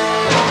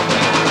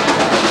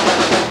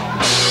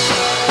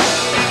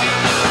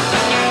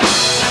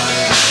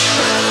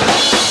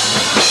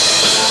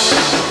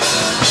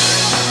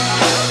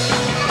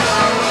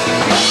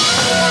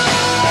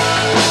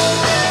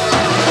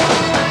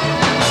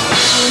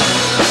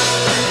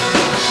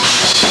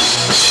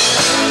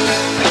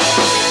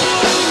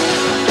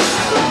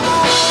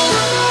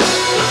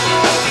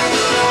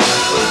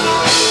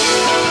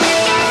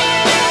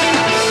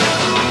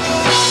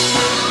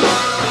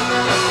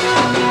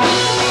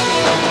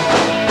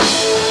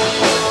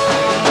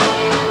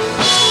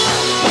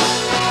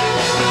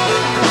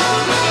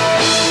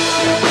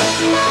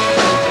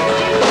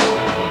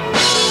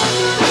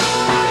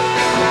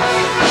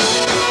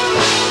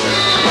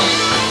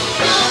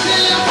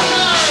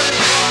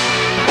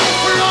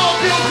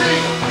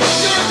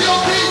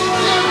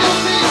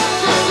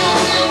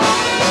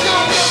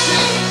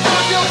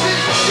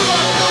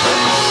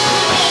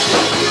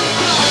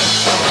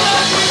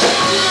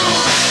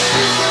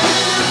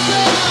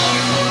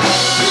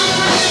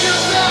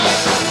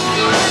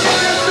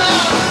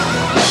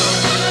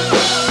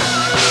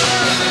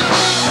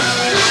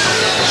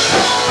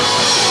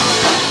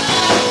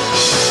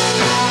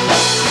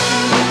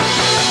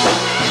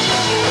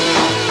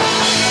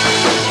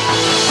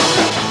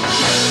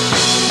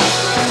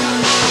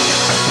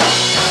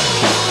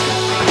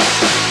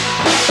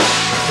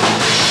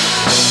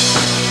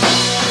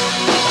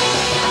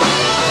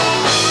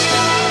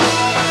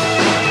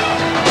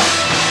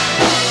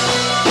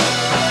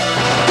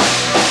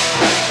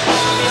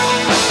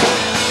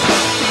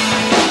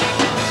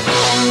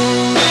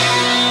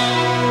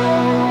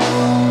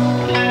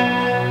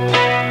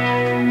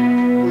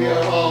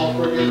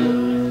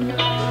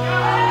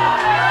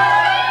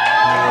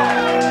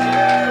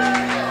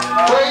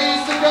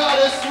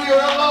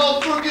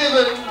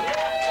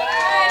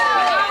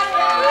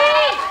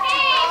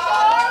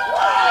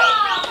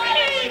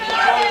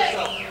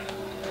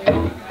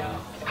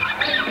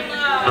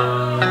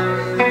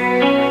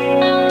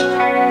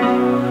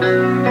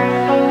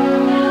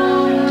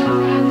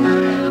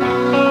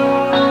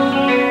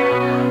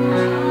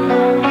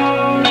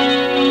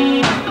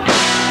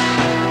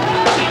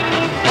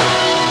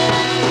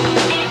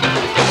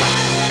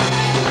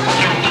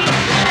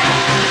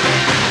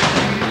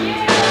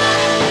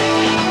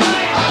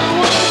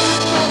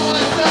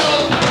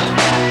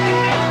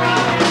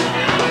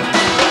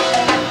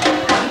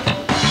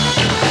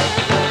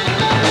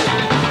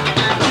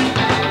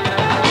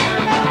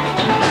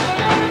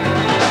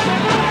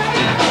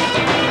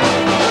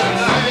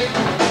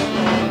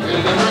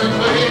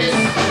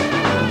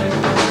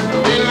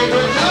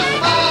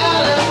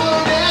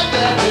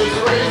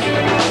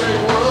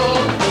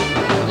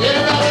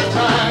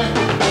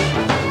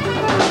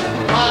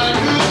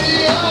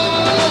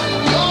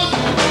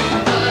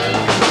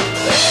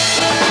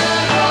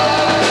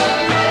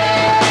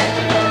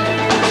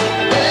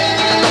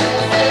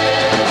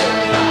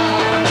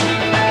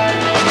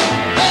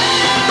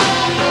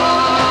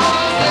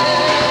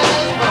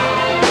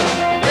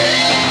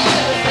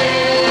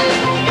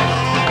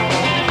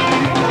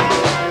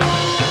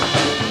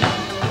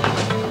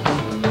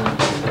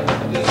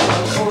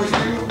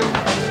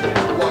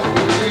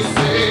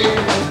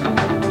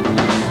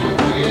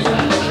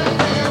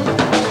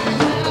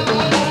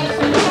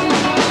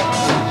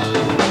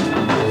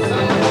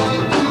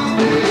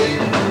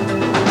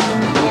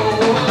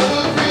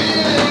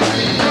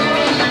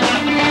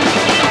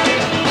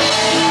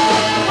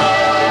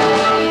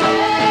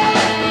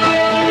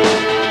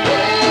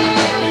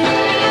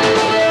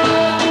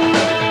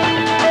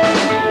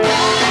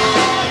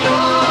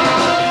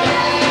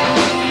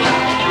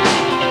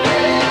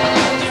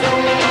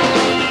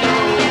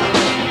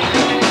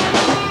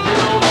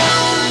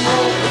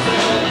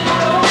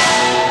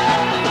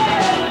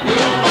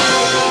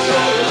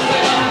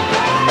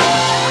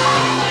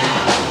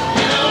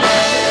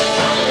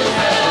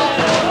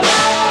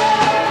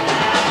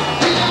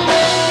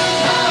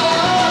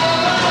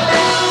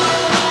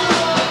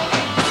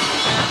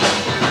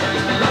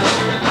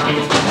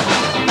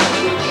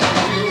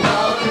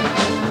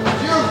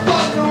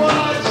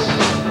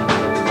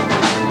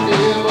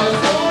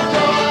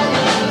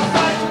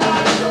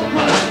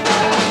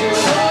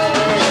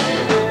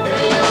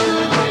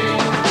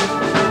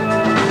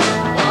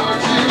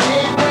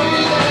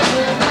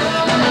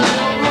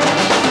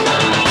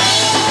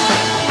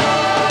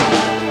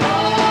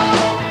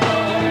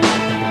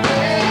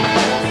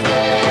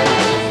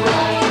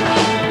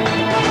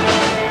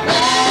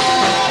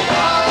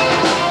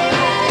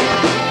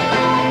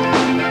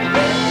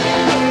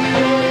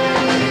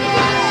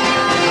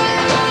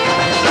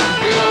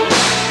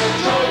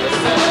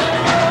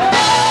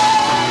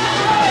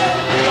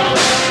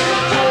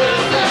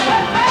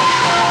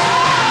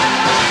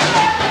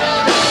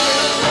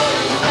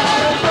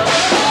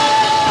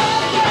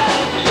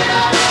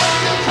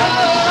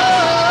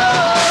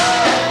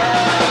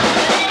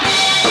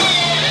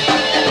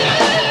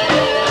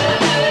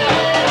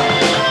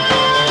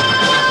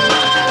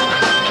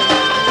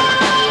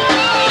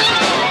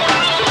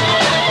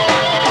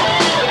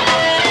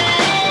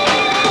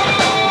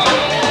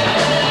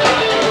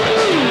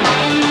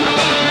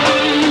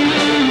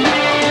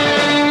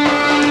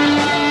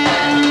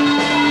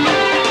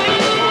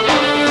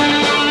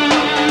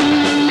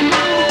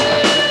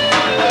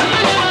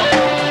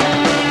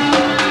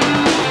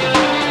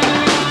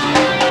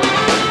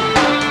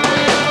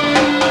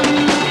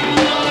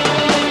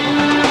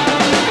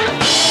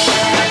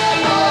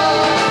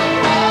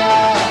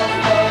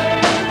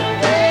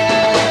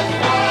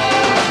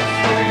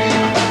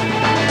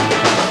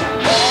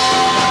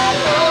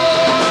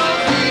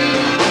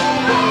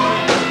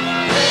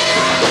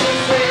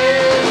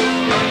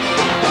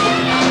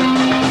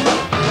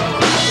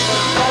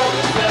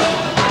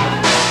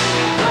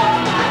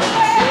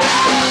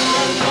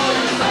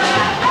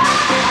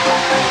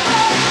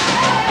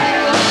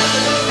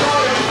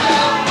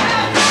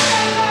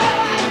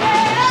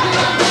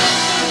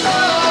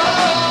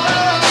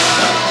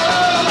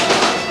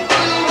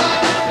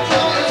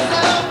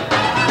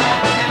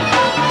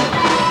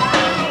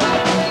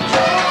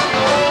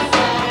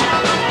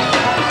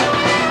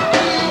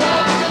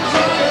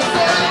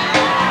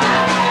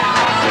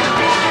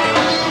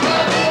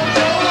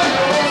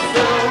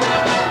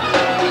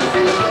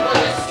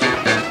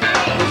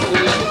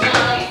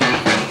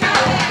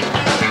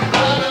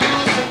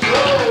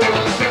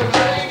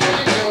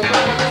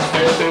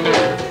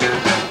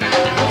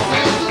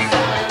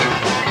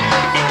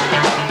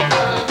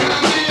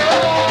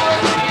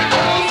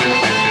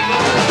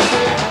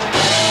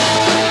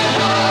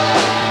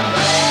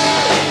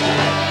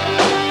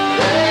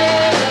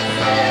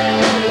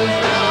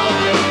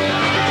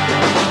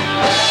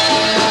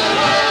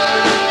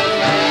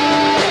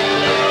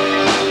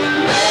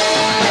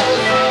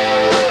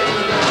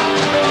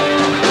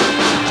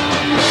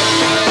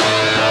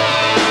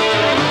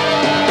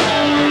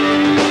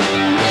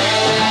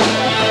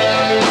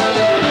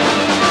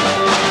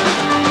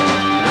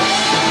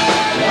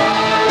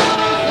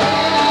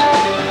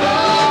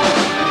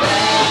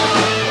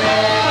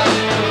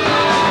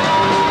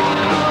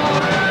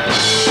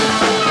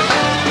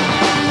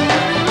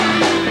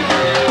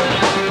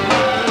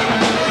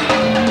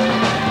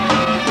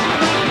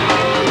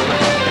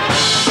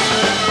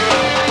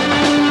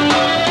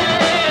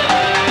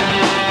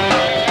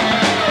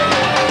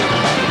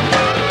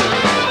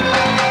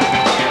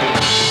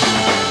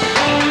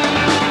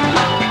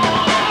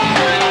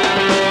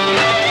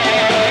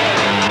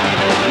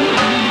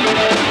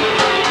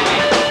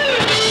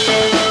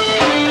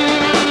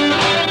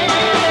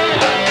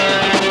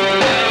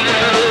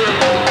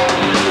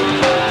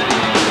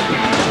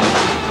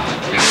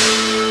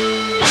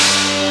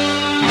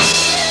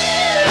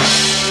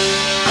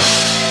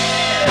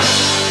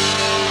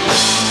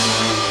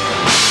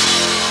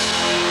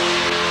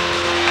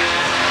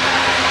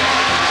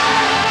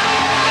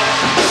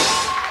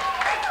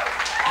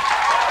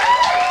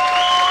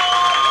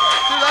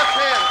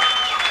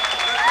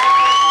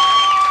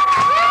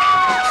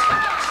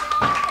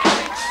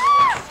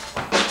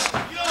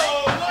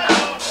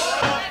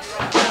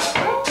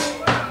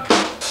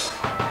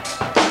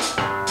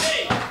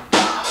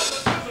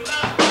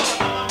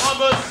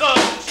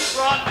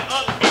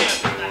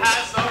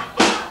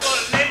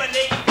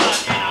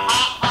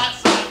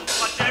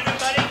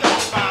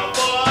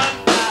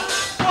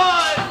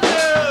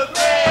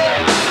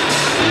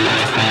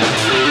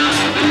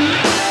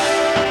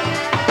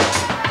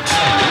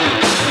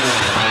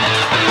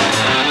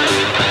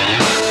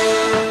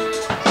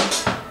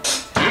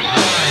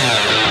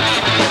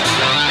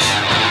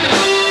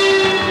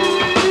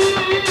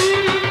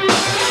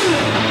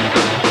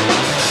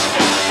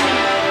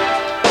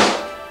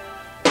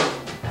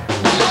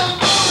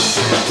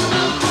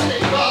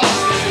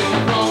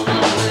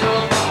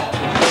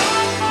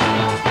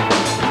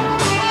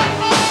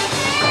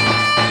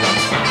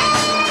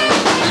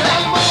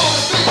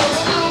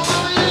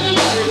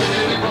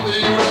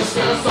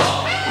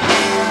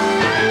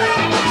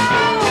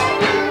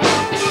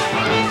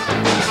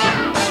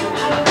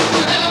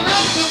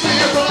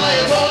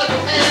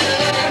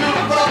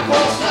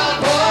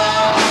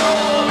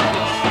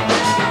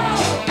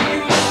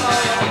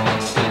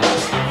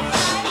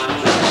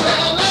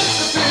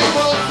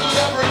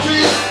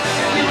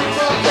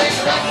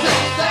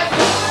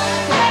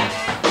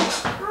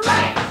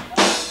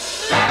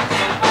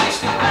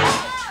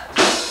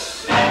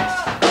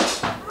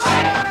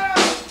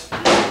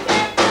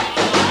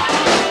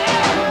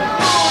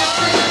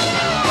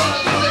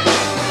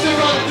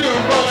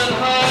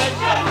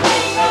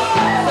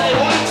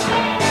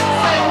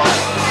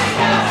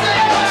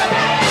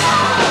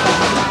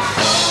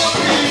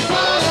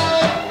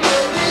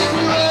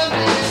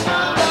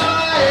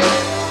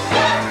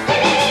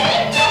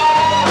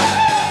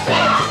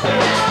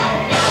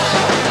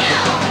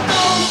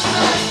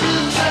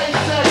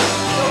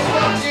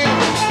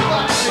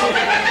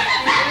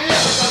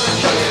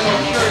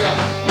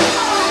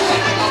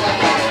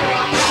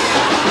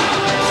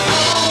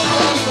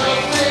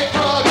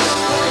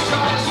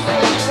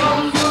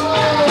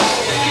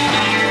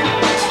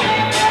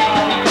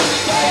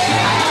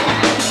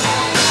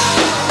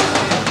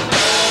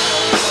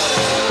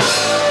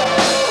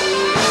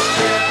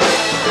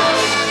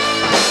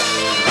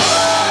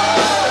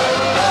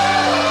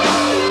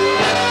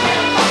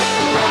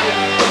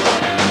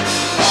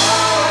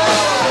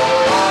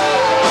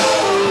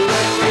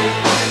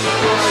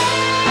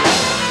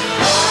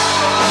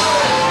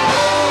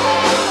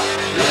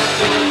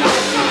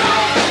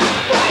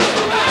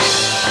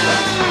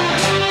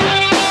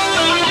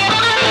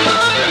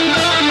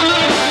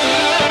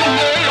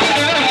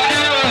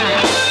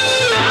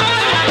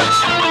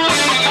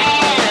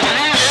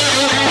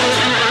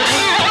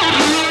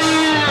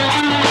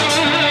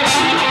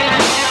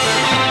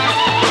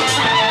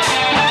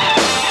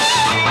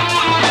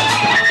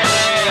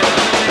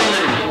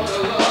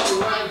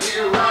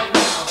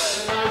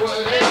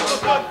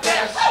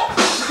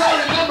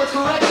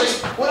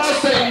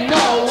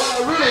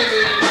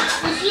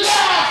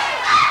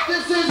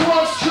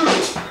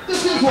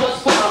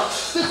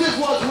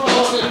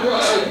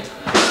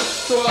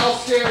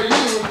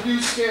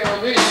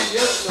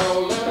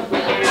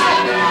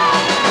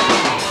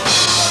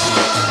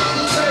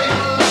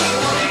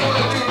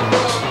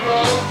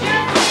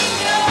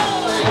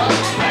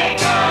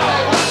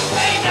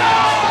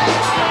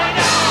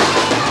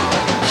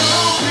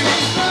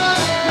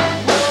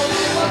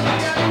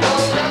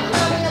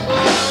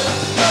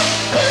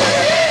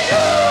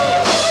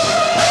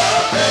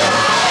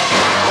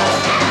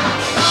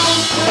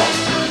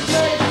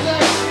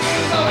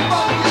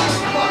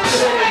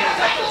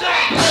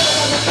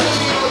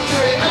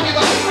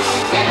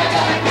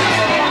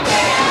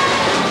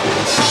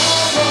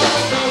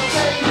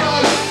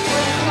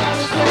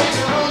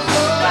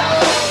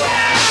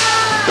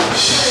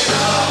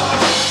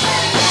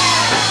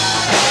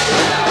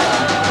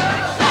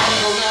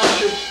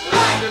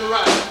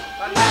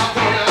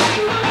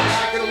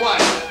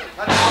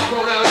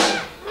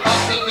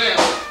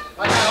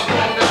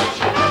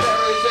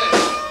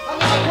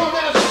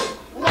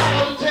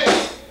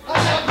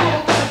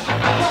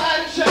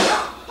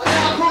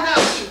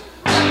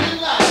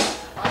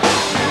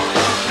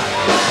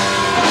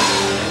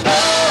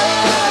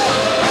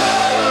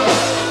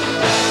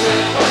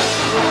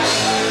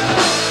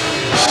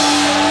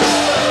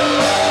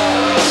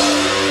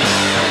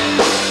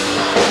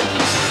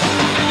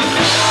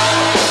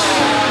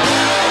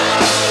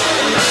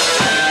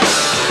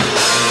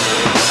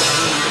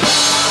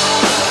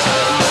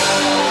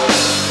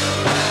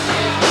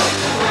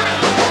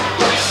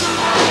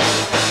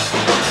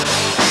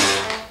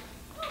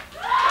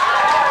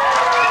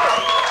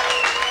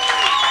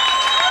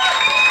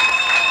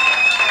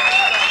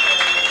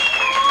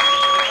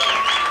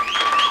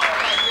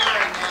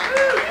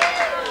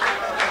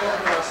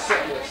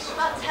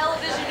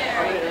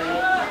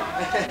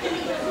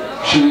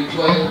 Should we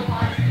play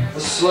a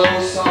slow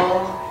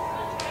song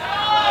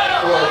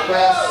or a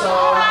fast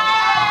song?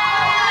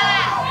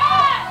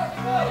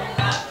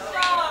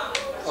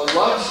 A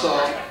love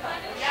song?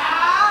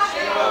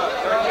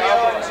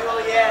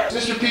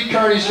 Mr. Pete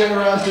Carney's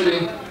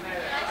generosity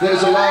that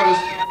has allowed us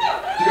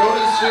to go to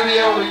the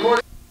studio and record.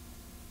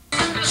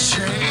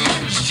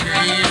 Change,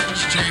 change,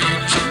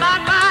 change. My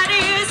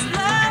body is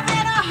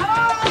loving a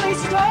holy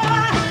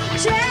storm.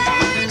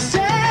 Change,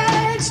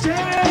 change,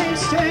 change,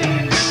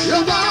 change.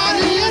 Your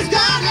body is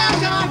God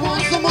and God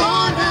wants some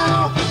more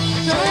now.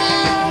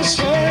 Change,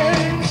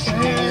 change,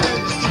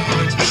 change,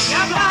 change.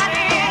 Your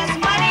body is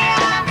money,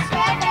 I'm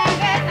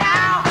spending it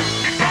now.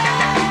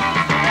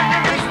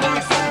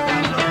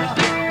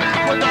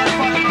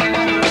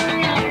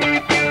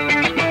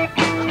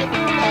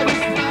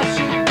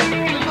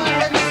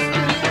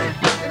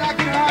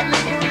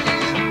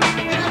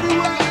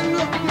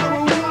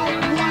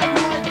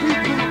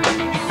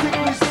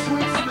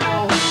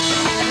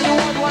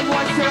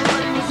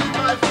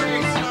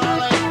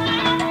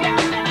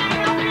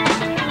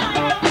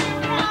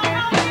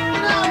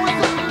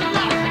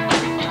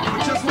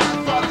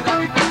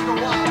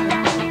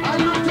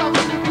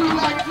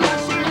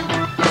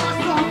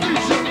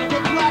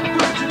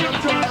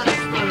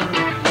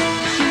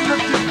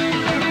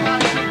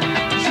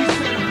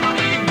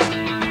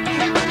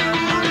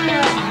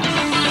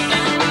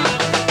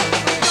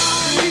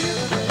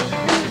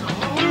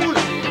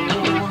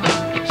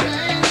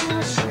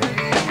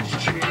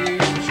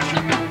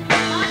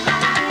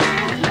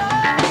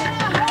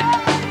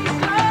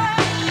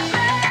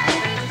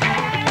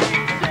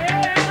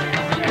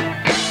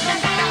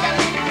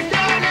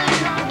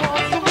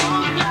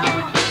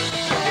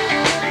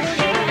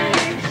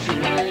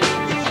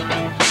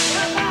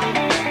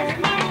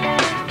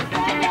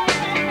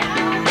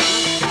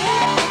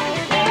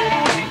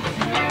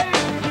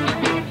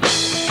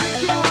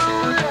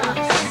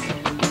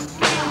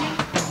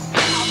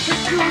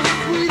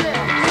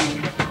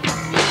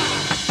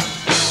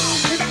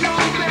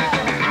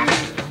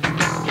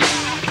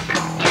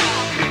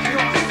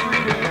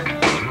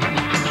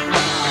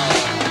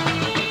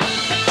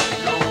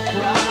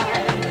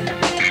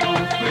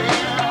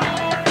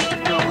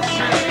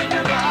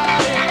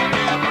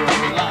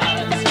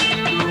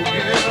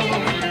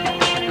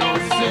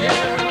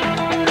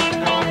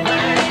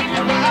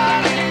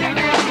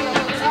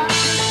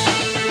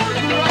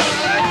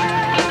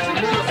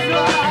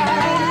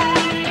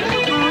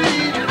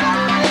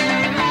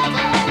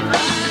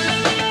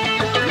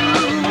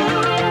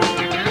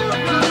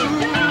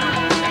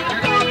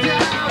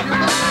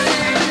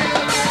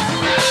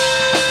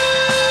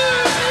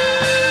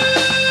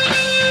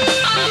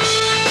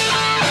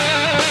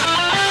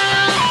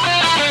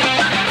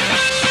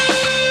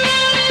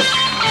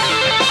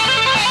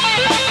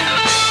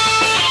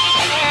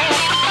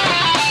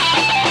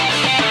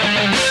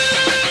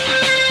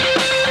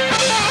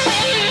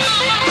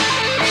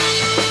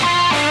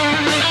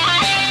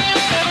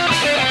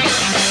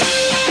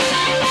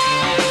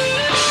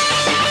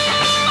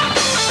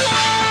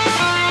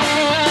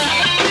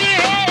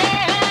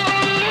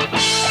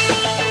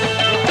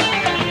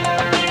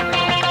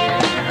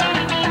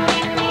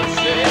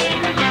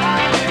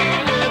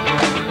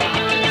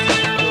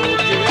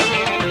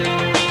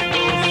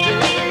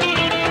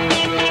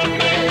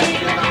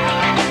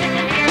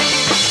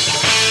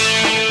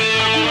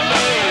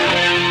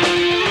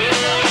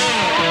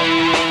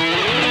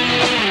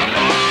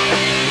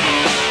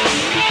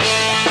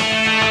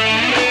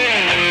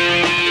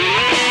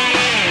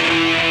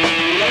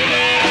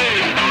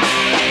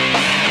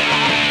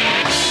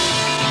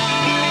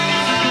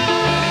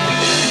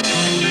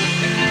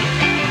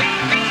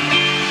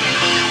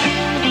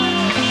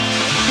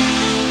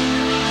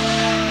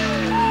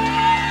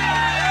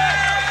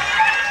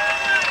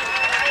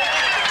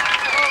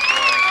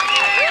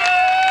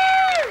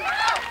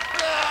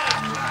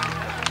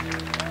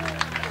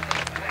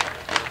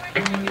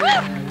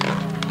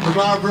 The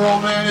Marlboro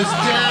Man is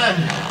dead.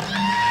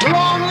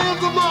 Long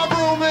live the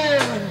Marlboro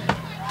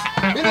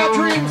Man! In our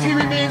dreams, he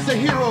remains the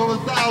hero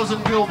of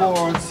 1,000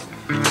 billboards.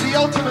 The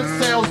ultimate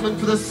salesman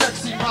for the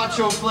sexy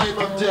macho flame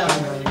of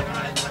death.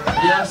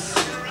 Yes,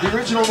 the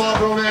original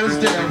Marlboro Man is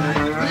dead.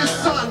 But his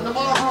son, the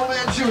Marlboro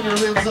Man Jr.,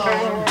 lives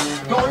on,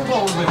 going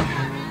boldly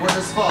where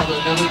his father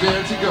never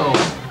dared to go.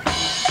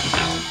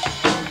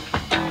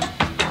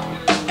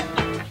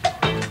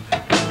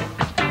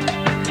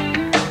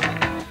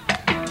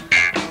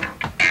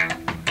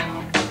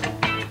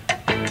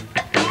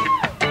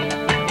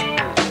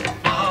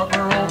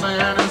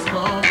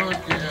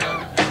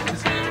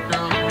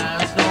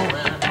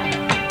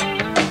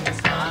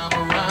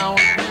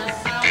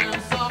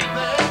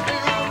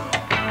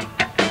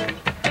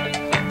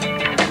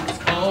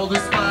 The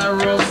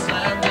spiral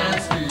slam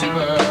dance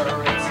fever,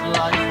 it's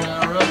like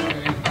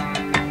therapy.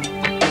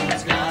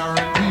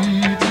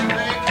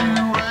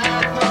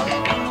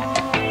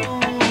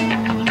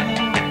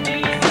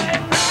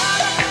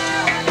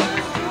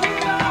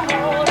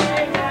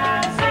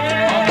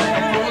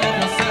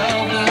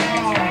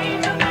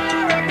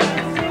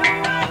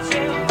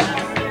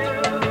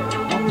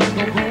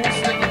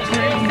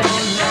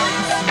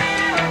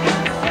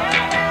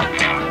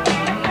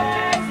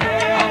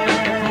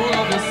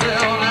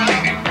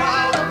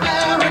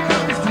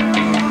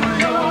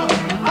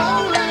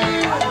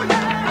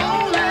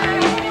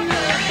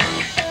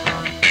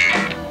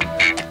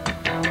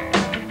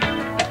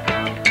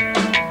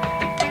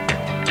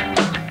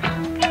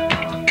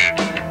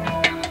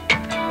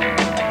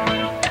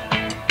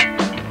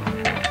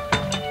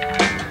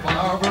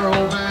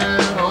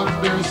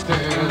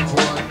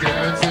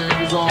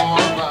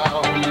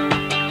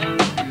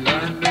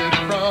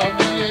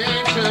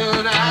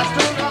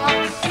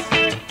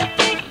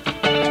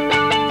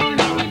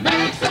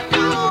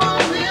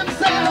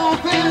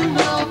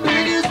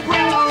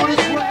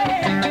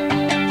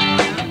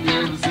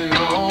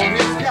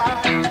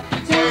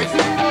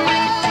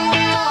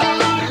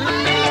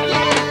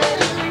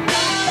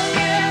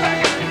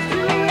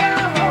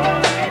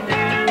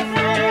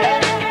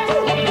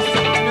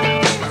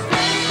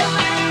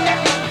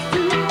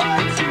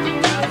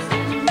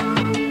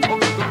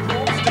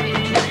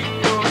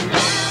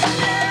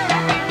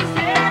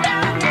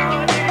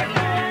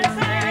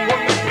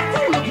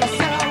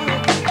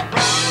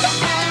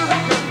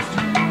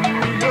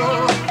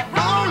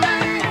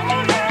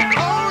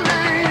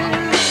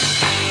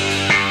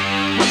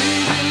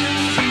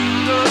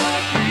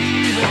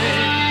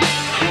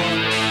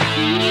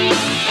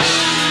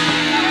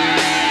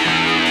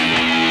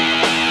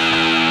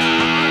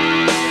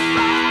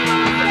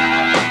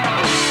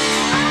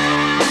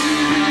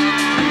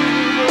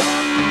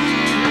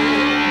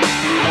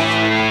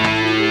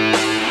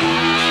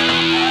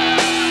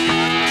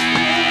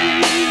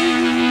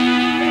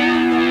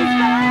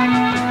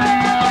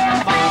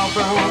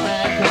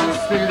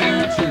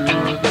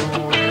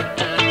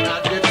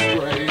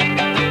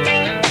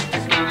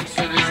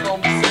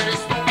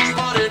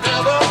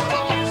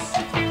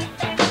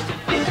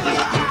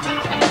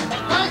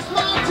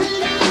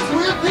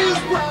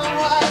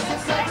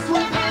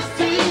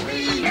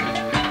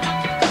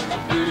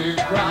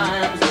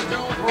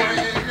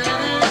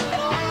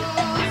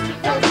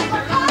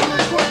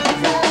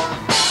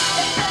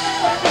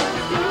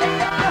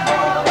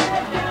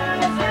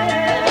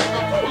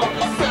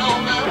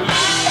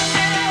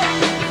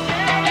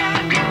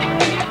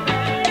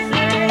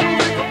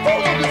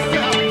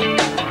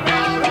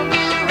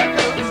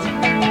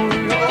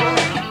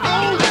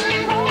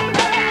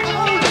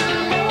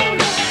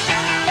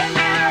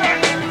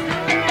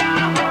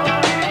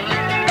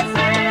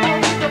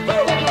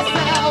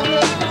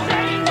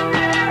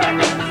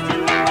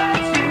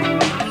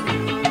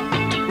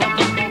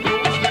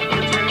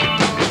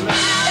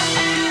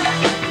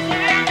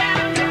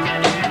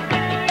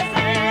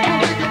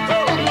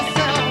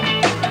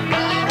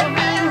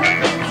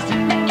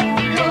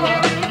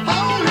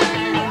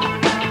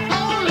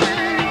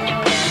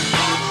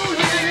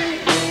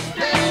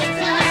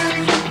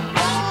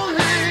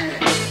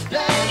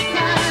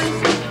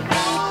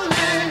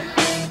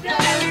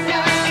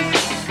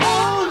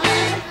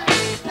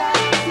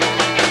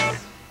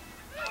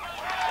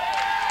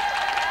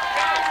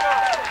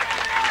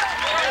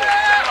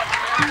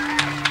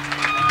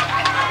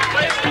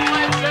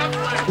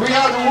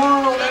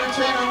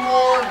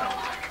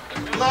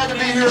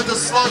 here at the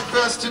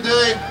Slugfest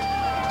today.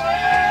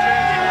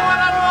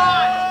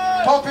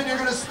 Hoping you're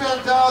going to spend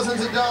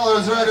thousands of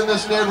dollars right in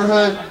this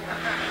neighborhood.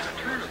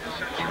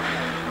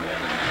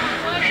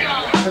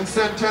 And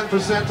send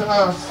 10% to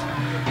us.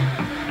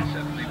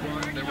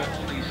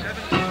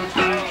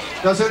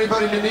 Does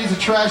anybody that needs a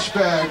trash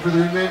bag for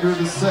the remainder of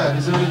the set?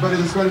 Is there anybody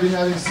that's going to be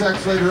having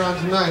sex later on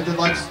tonight that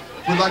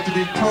would like to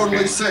be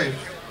totally safe?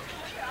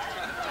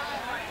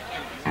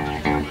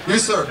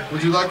 Yes, sir.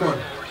 Would you like one?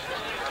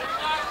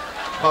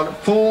 On a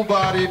full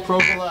body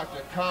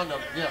prophylactic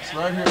condom. Yes,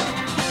 right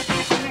here.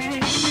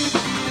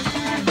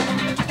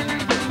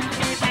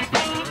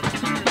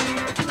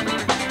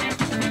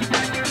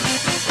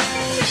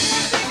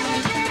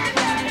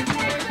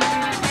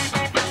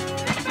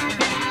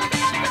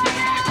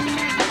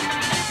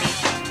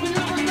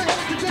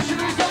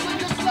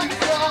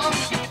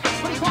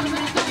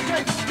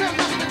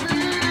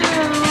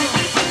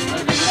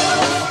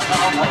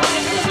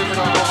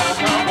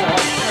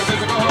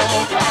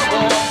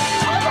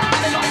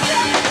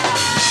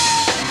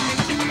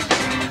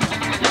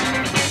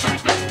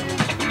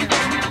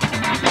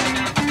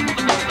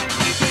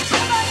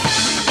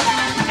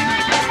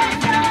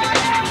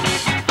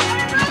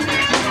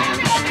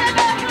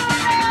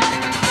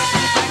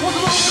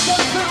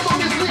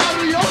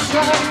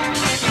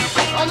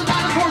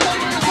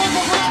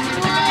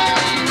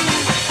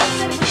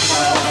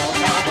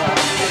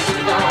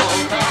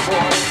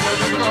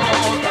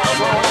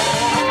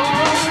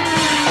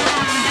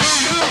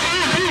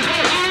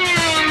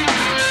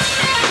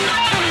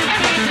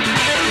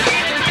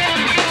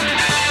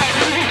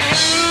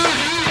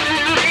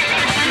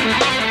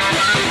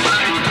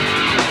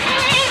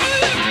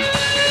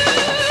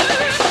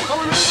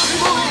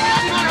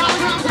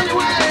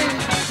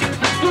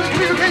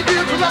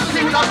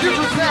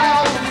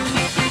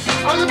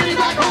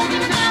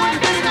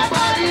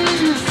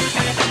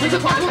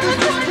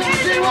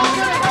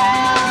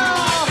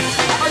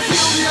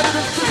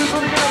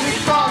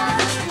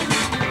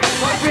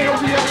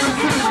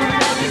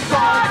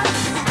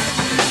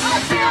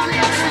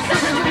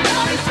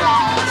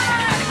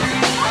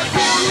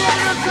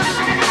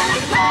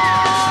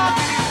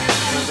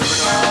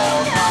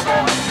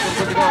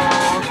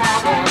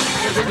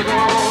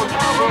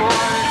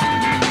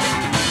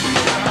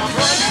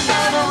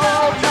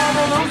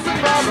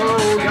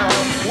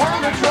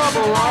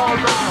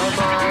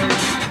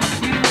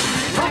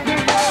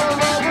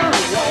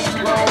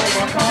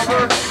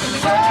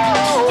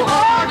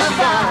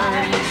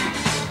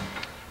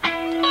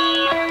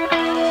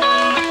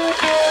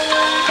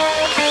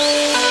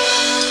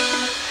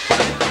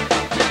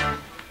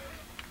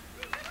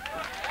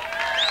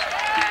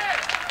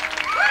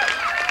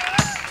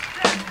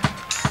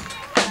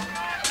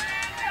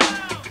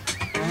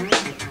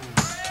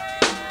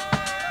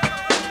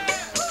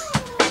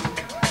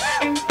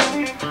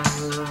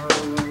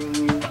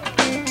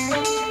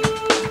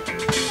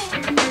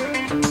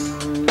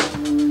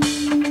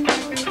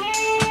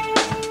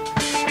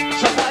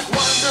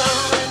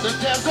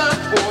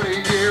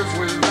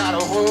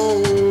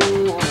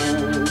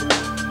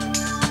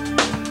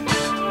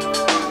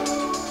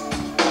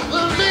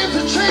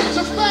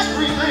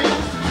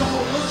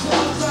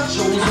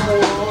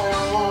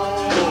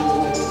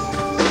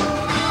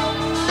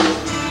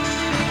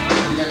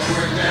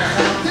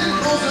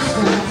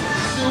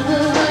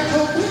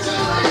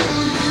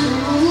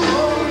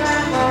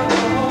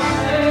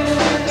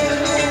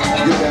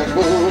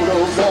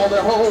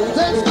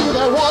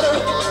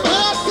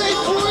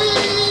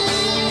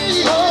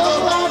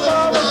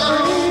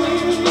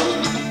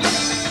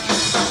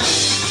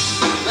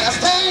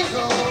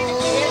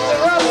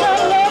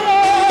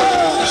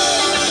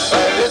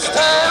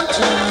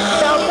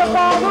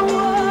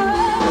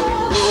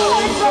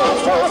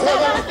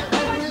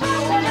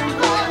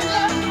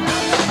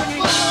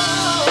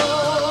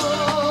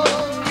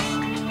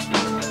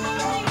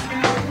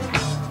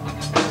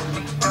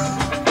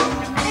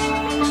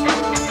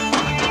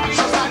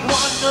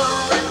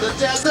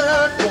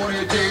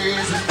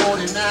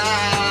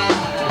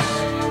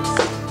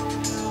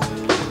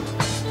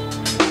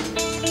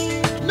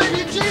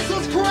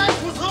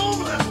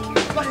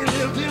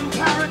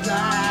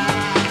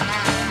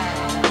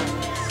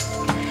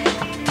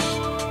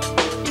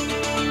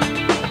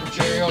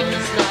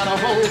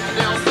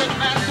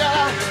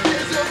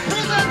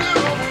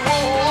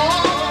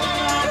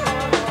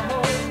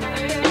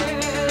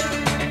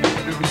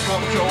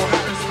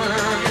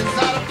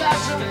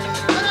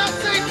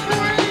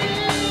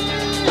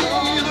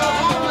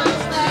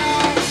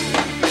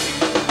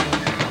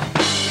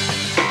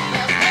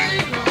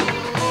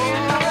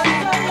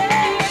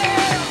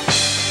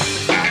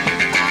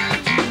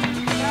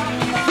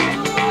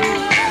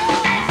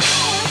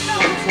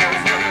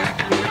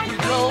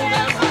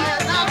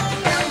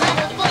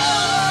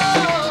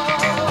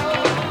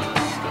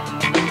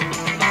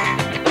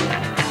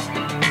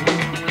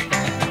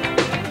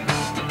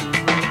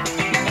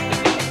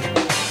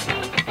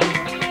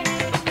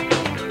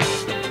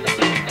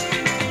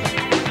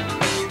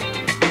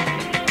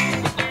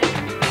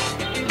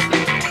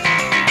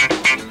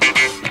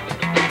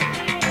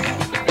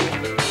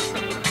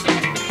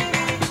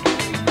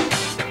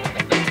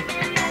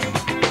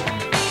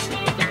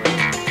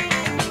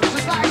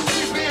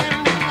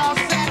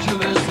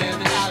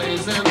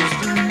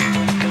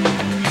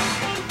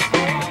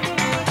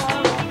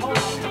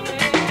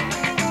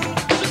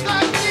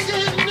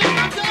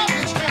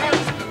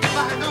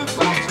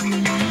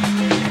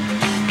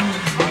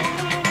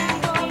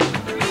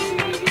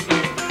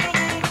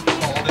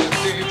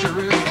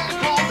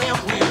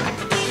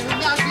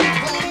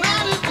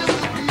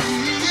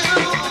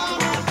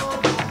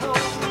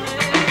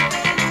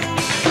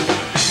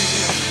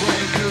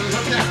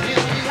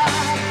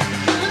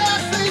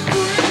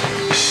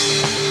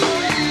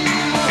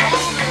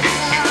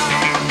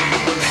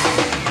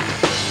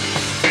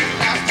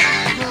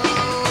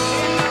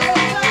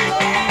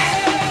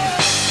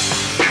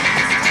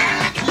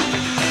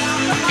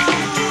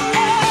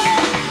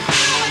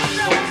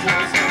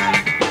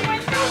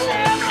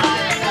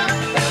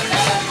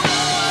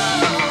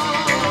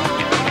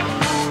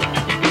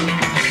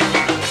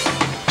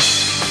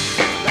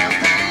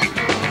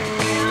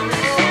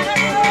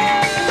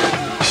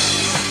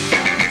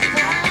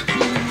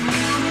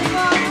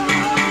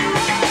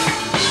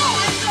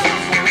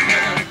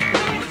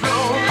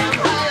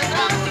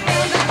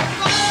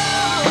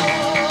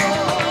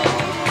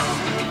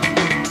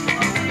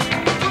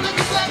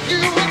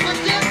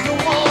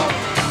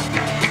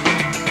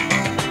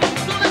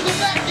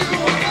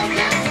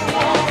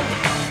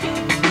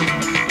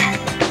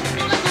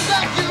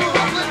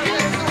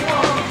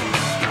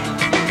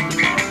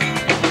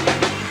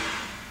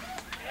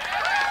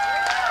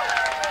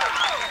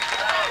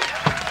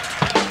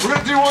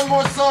 do one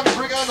more song and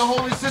bring on the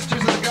Holy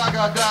Sisters of the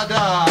Gaga Da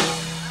Da.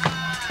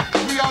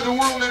 We are the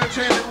World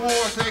Entertainment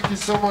War. Thank you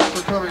so much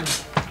for coming.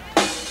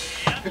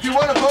 If you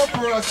want to vote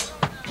for us,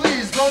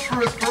 please vote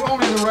for us for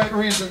only the right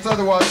reasons.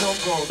 Otherwise, don't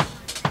vote.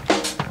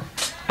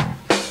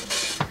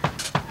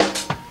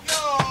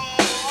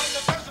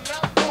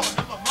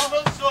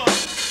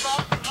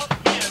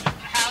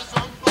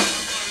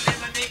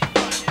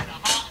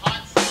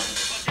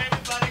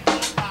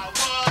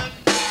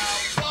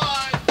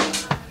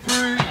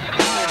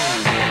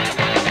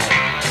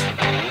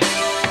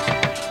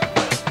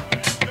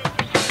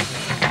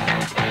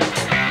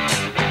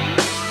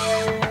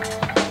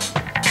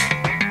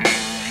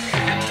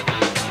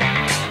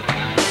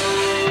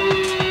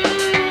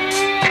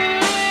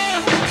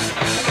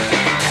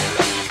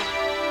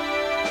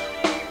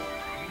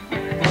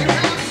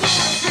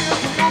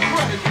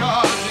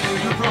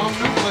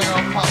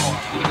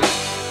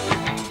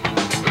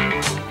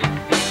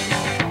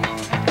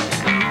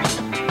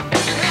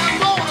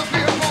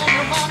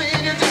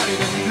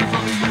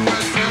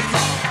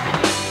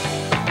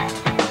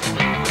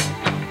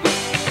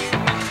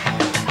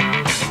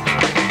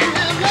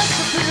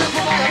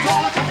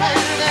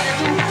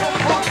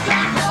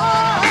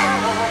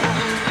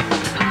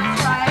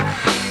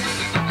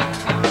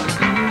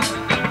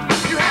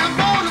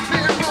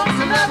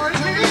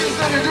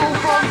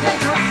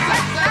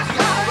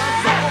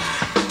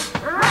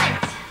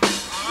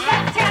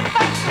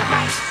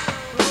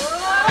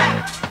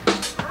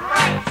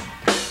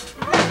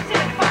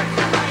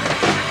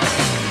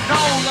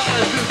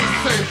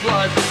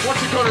 What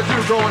you gonna do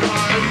going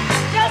home?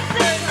 Just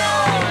say no.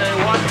 Say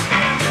what?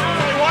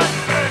 Say what?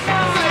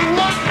 Say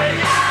what?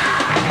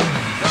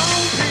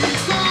 Don't be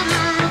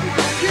sooner,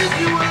 we'll keep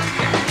you away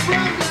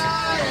from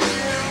dying.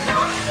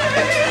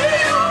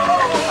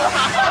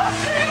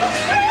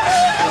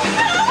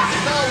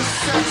 No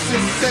sex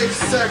is safe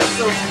sex,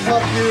 so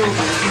fuck you,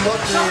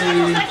 fuck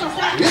me.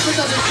 If it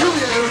doesn't kill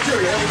you, it'll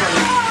kill you,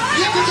 everybody.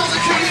 If it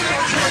doesn't kill you,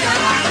 it'll kill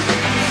you.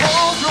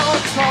 All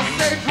drugs are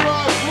safe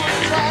drugs,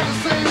 we're trying to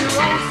save your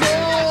own soul.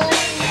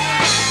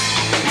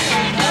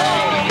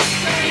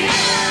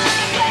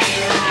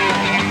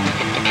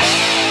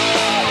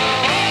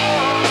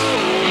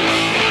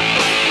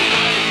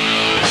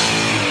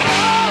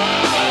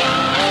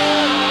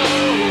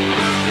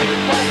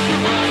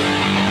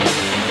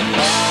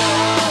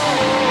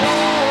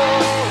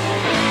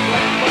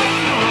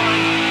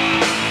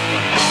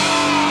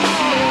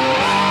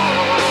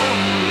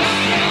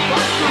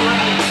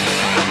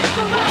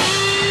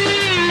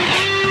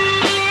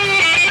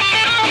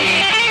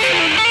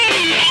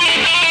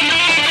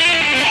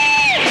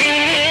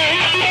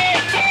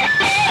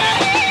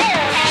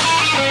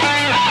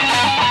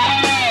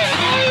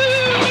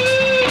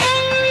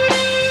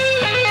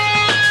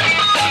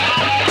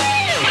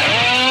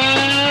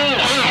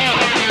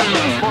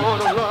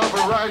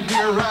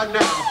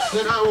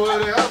 Than I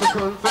would ever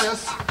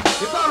confess.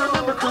 If I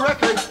remember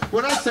correctly,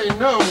 when I say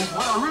no,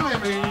 what I really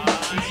mean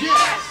is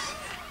yes.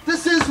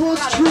 This is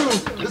what's true.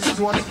 This is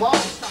what's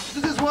false.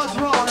 This is what's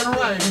wrong and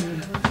right.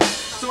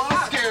 So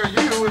I'll scare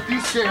you if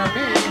you scare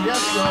me.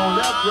 Yes, no,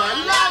 that's right.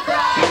 Like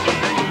that.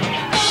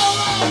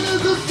 Oh,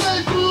 this is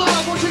safe for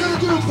love. What you gonna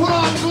do? Put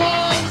on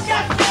gloves?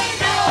 Just say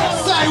no.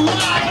 Say what?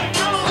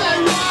 Say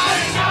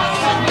what?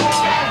 Say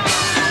what?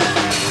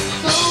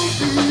 Don't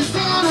these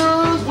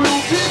honors will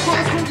keep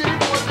us from getting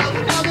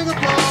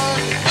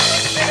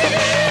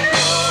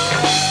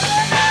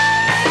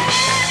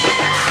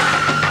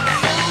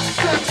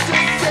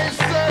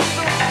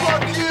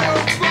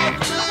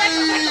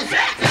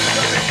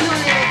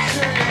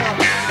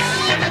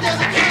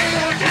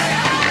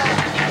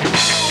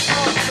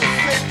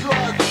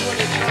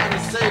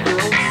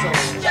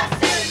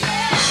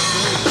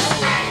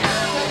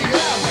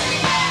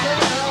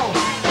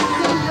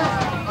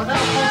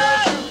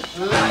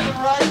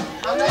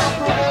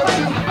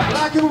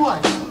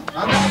white.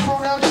 I now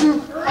pronounce you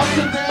up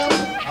and down.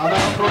 I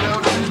now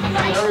pronounce you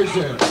very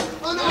soon.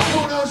 I now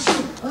pronounce you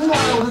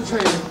wild and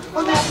tame. I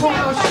now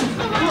pronounce you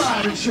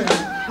pride and shame.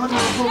 I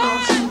now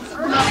pronounce you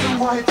black and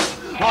white.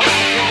 I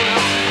now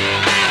pronounce you.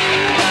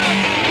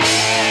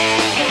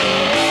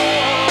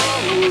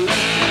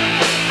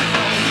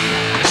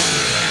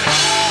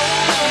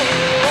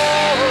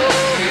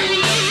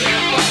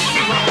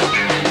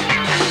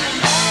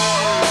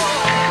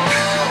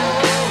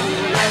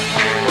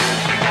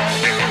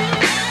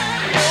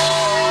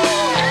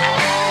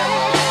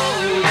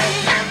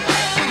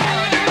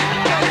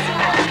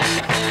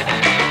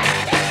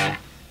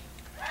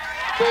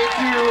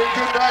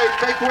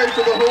 Make way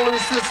for the Holy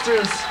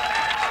Sisters.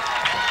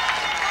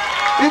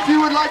 If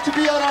you would like to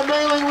be on our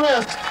mailing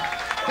list,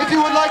 if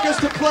you would like us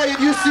to play at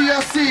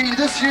UCSC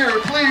this year,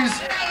 please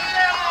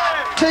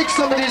take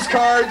some of these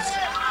cards.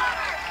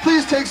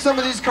 Please take some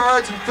of these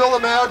cards and fill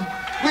them out.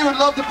 We would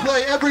love to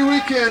play every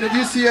weekend at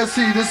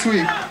UCSC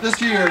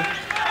this year.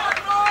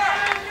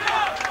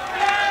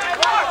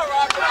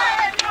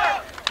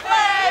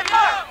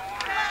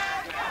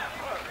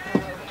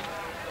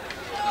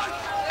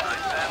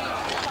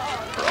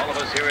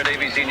 Here at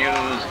ABC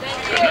News.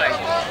 Good night.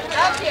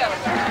 Love you.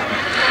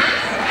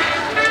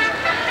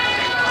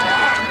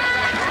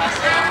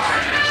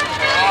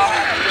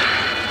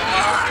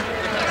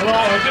 Hello,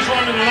 I just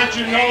wanted to let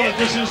you know that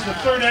this is the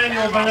 3rd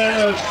annual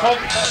Banana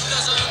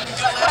Folk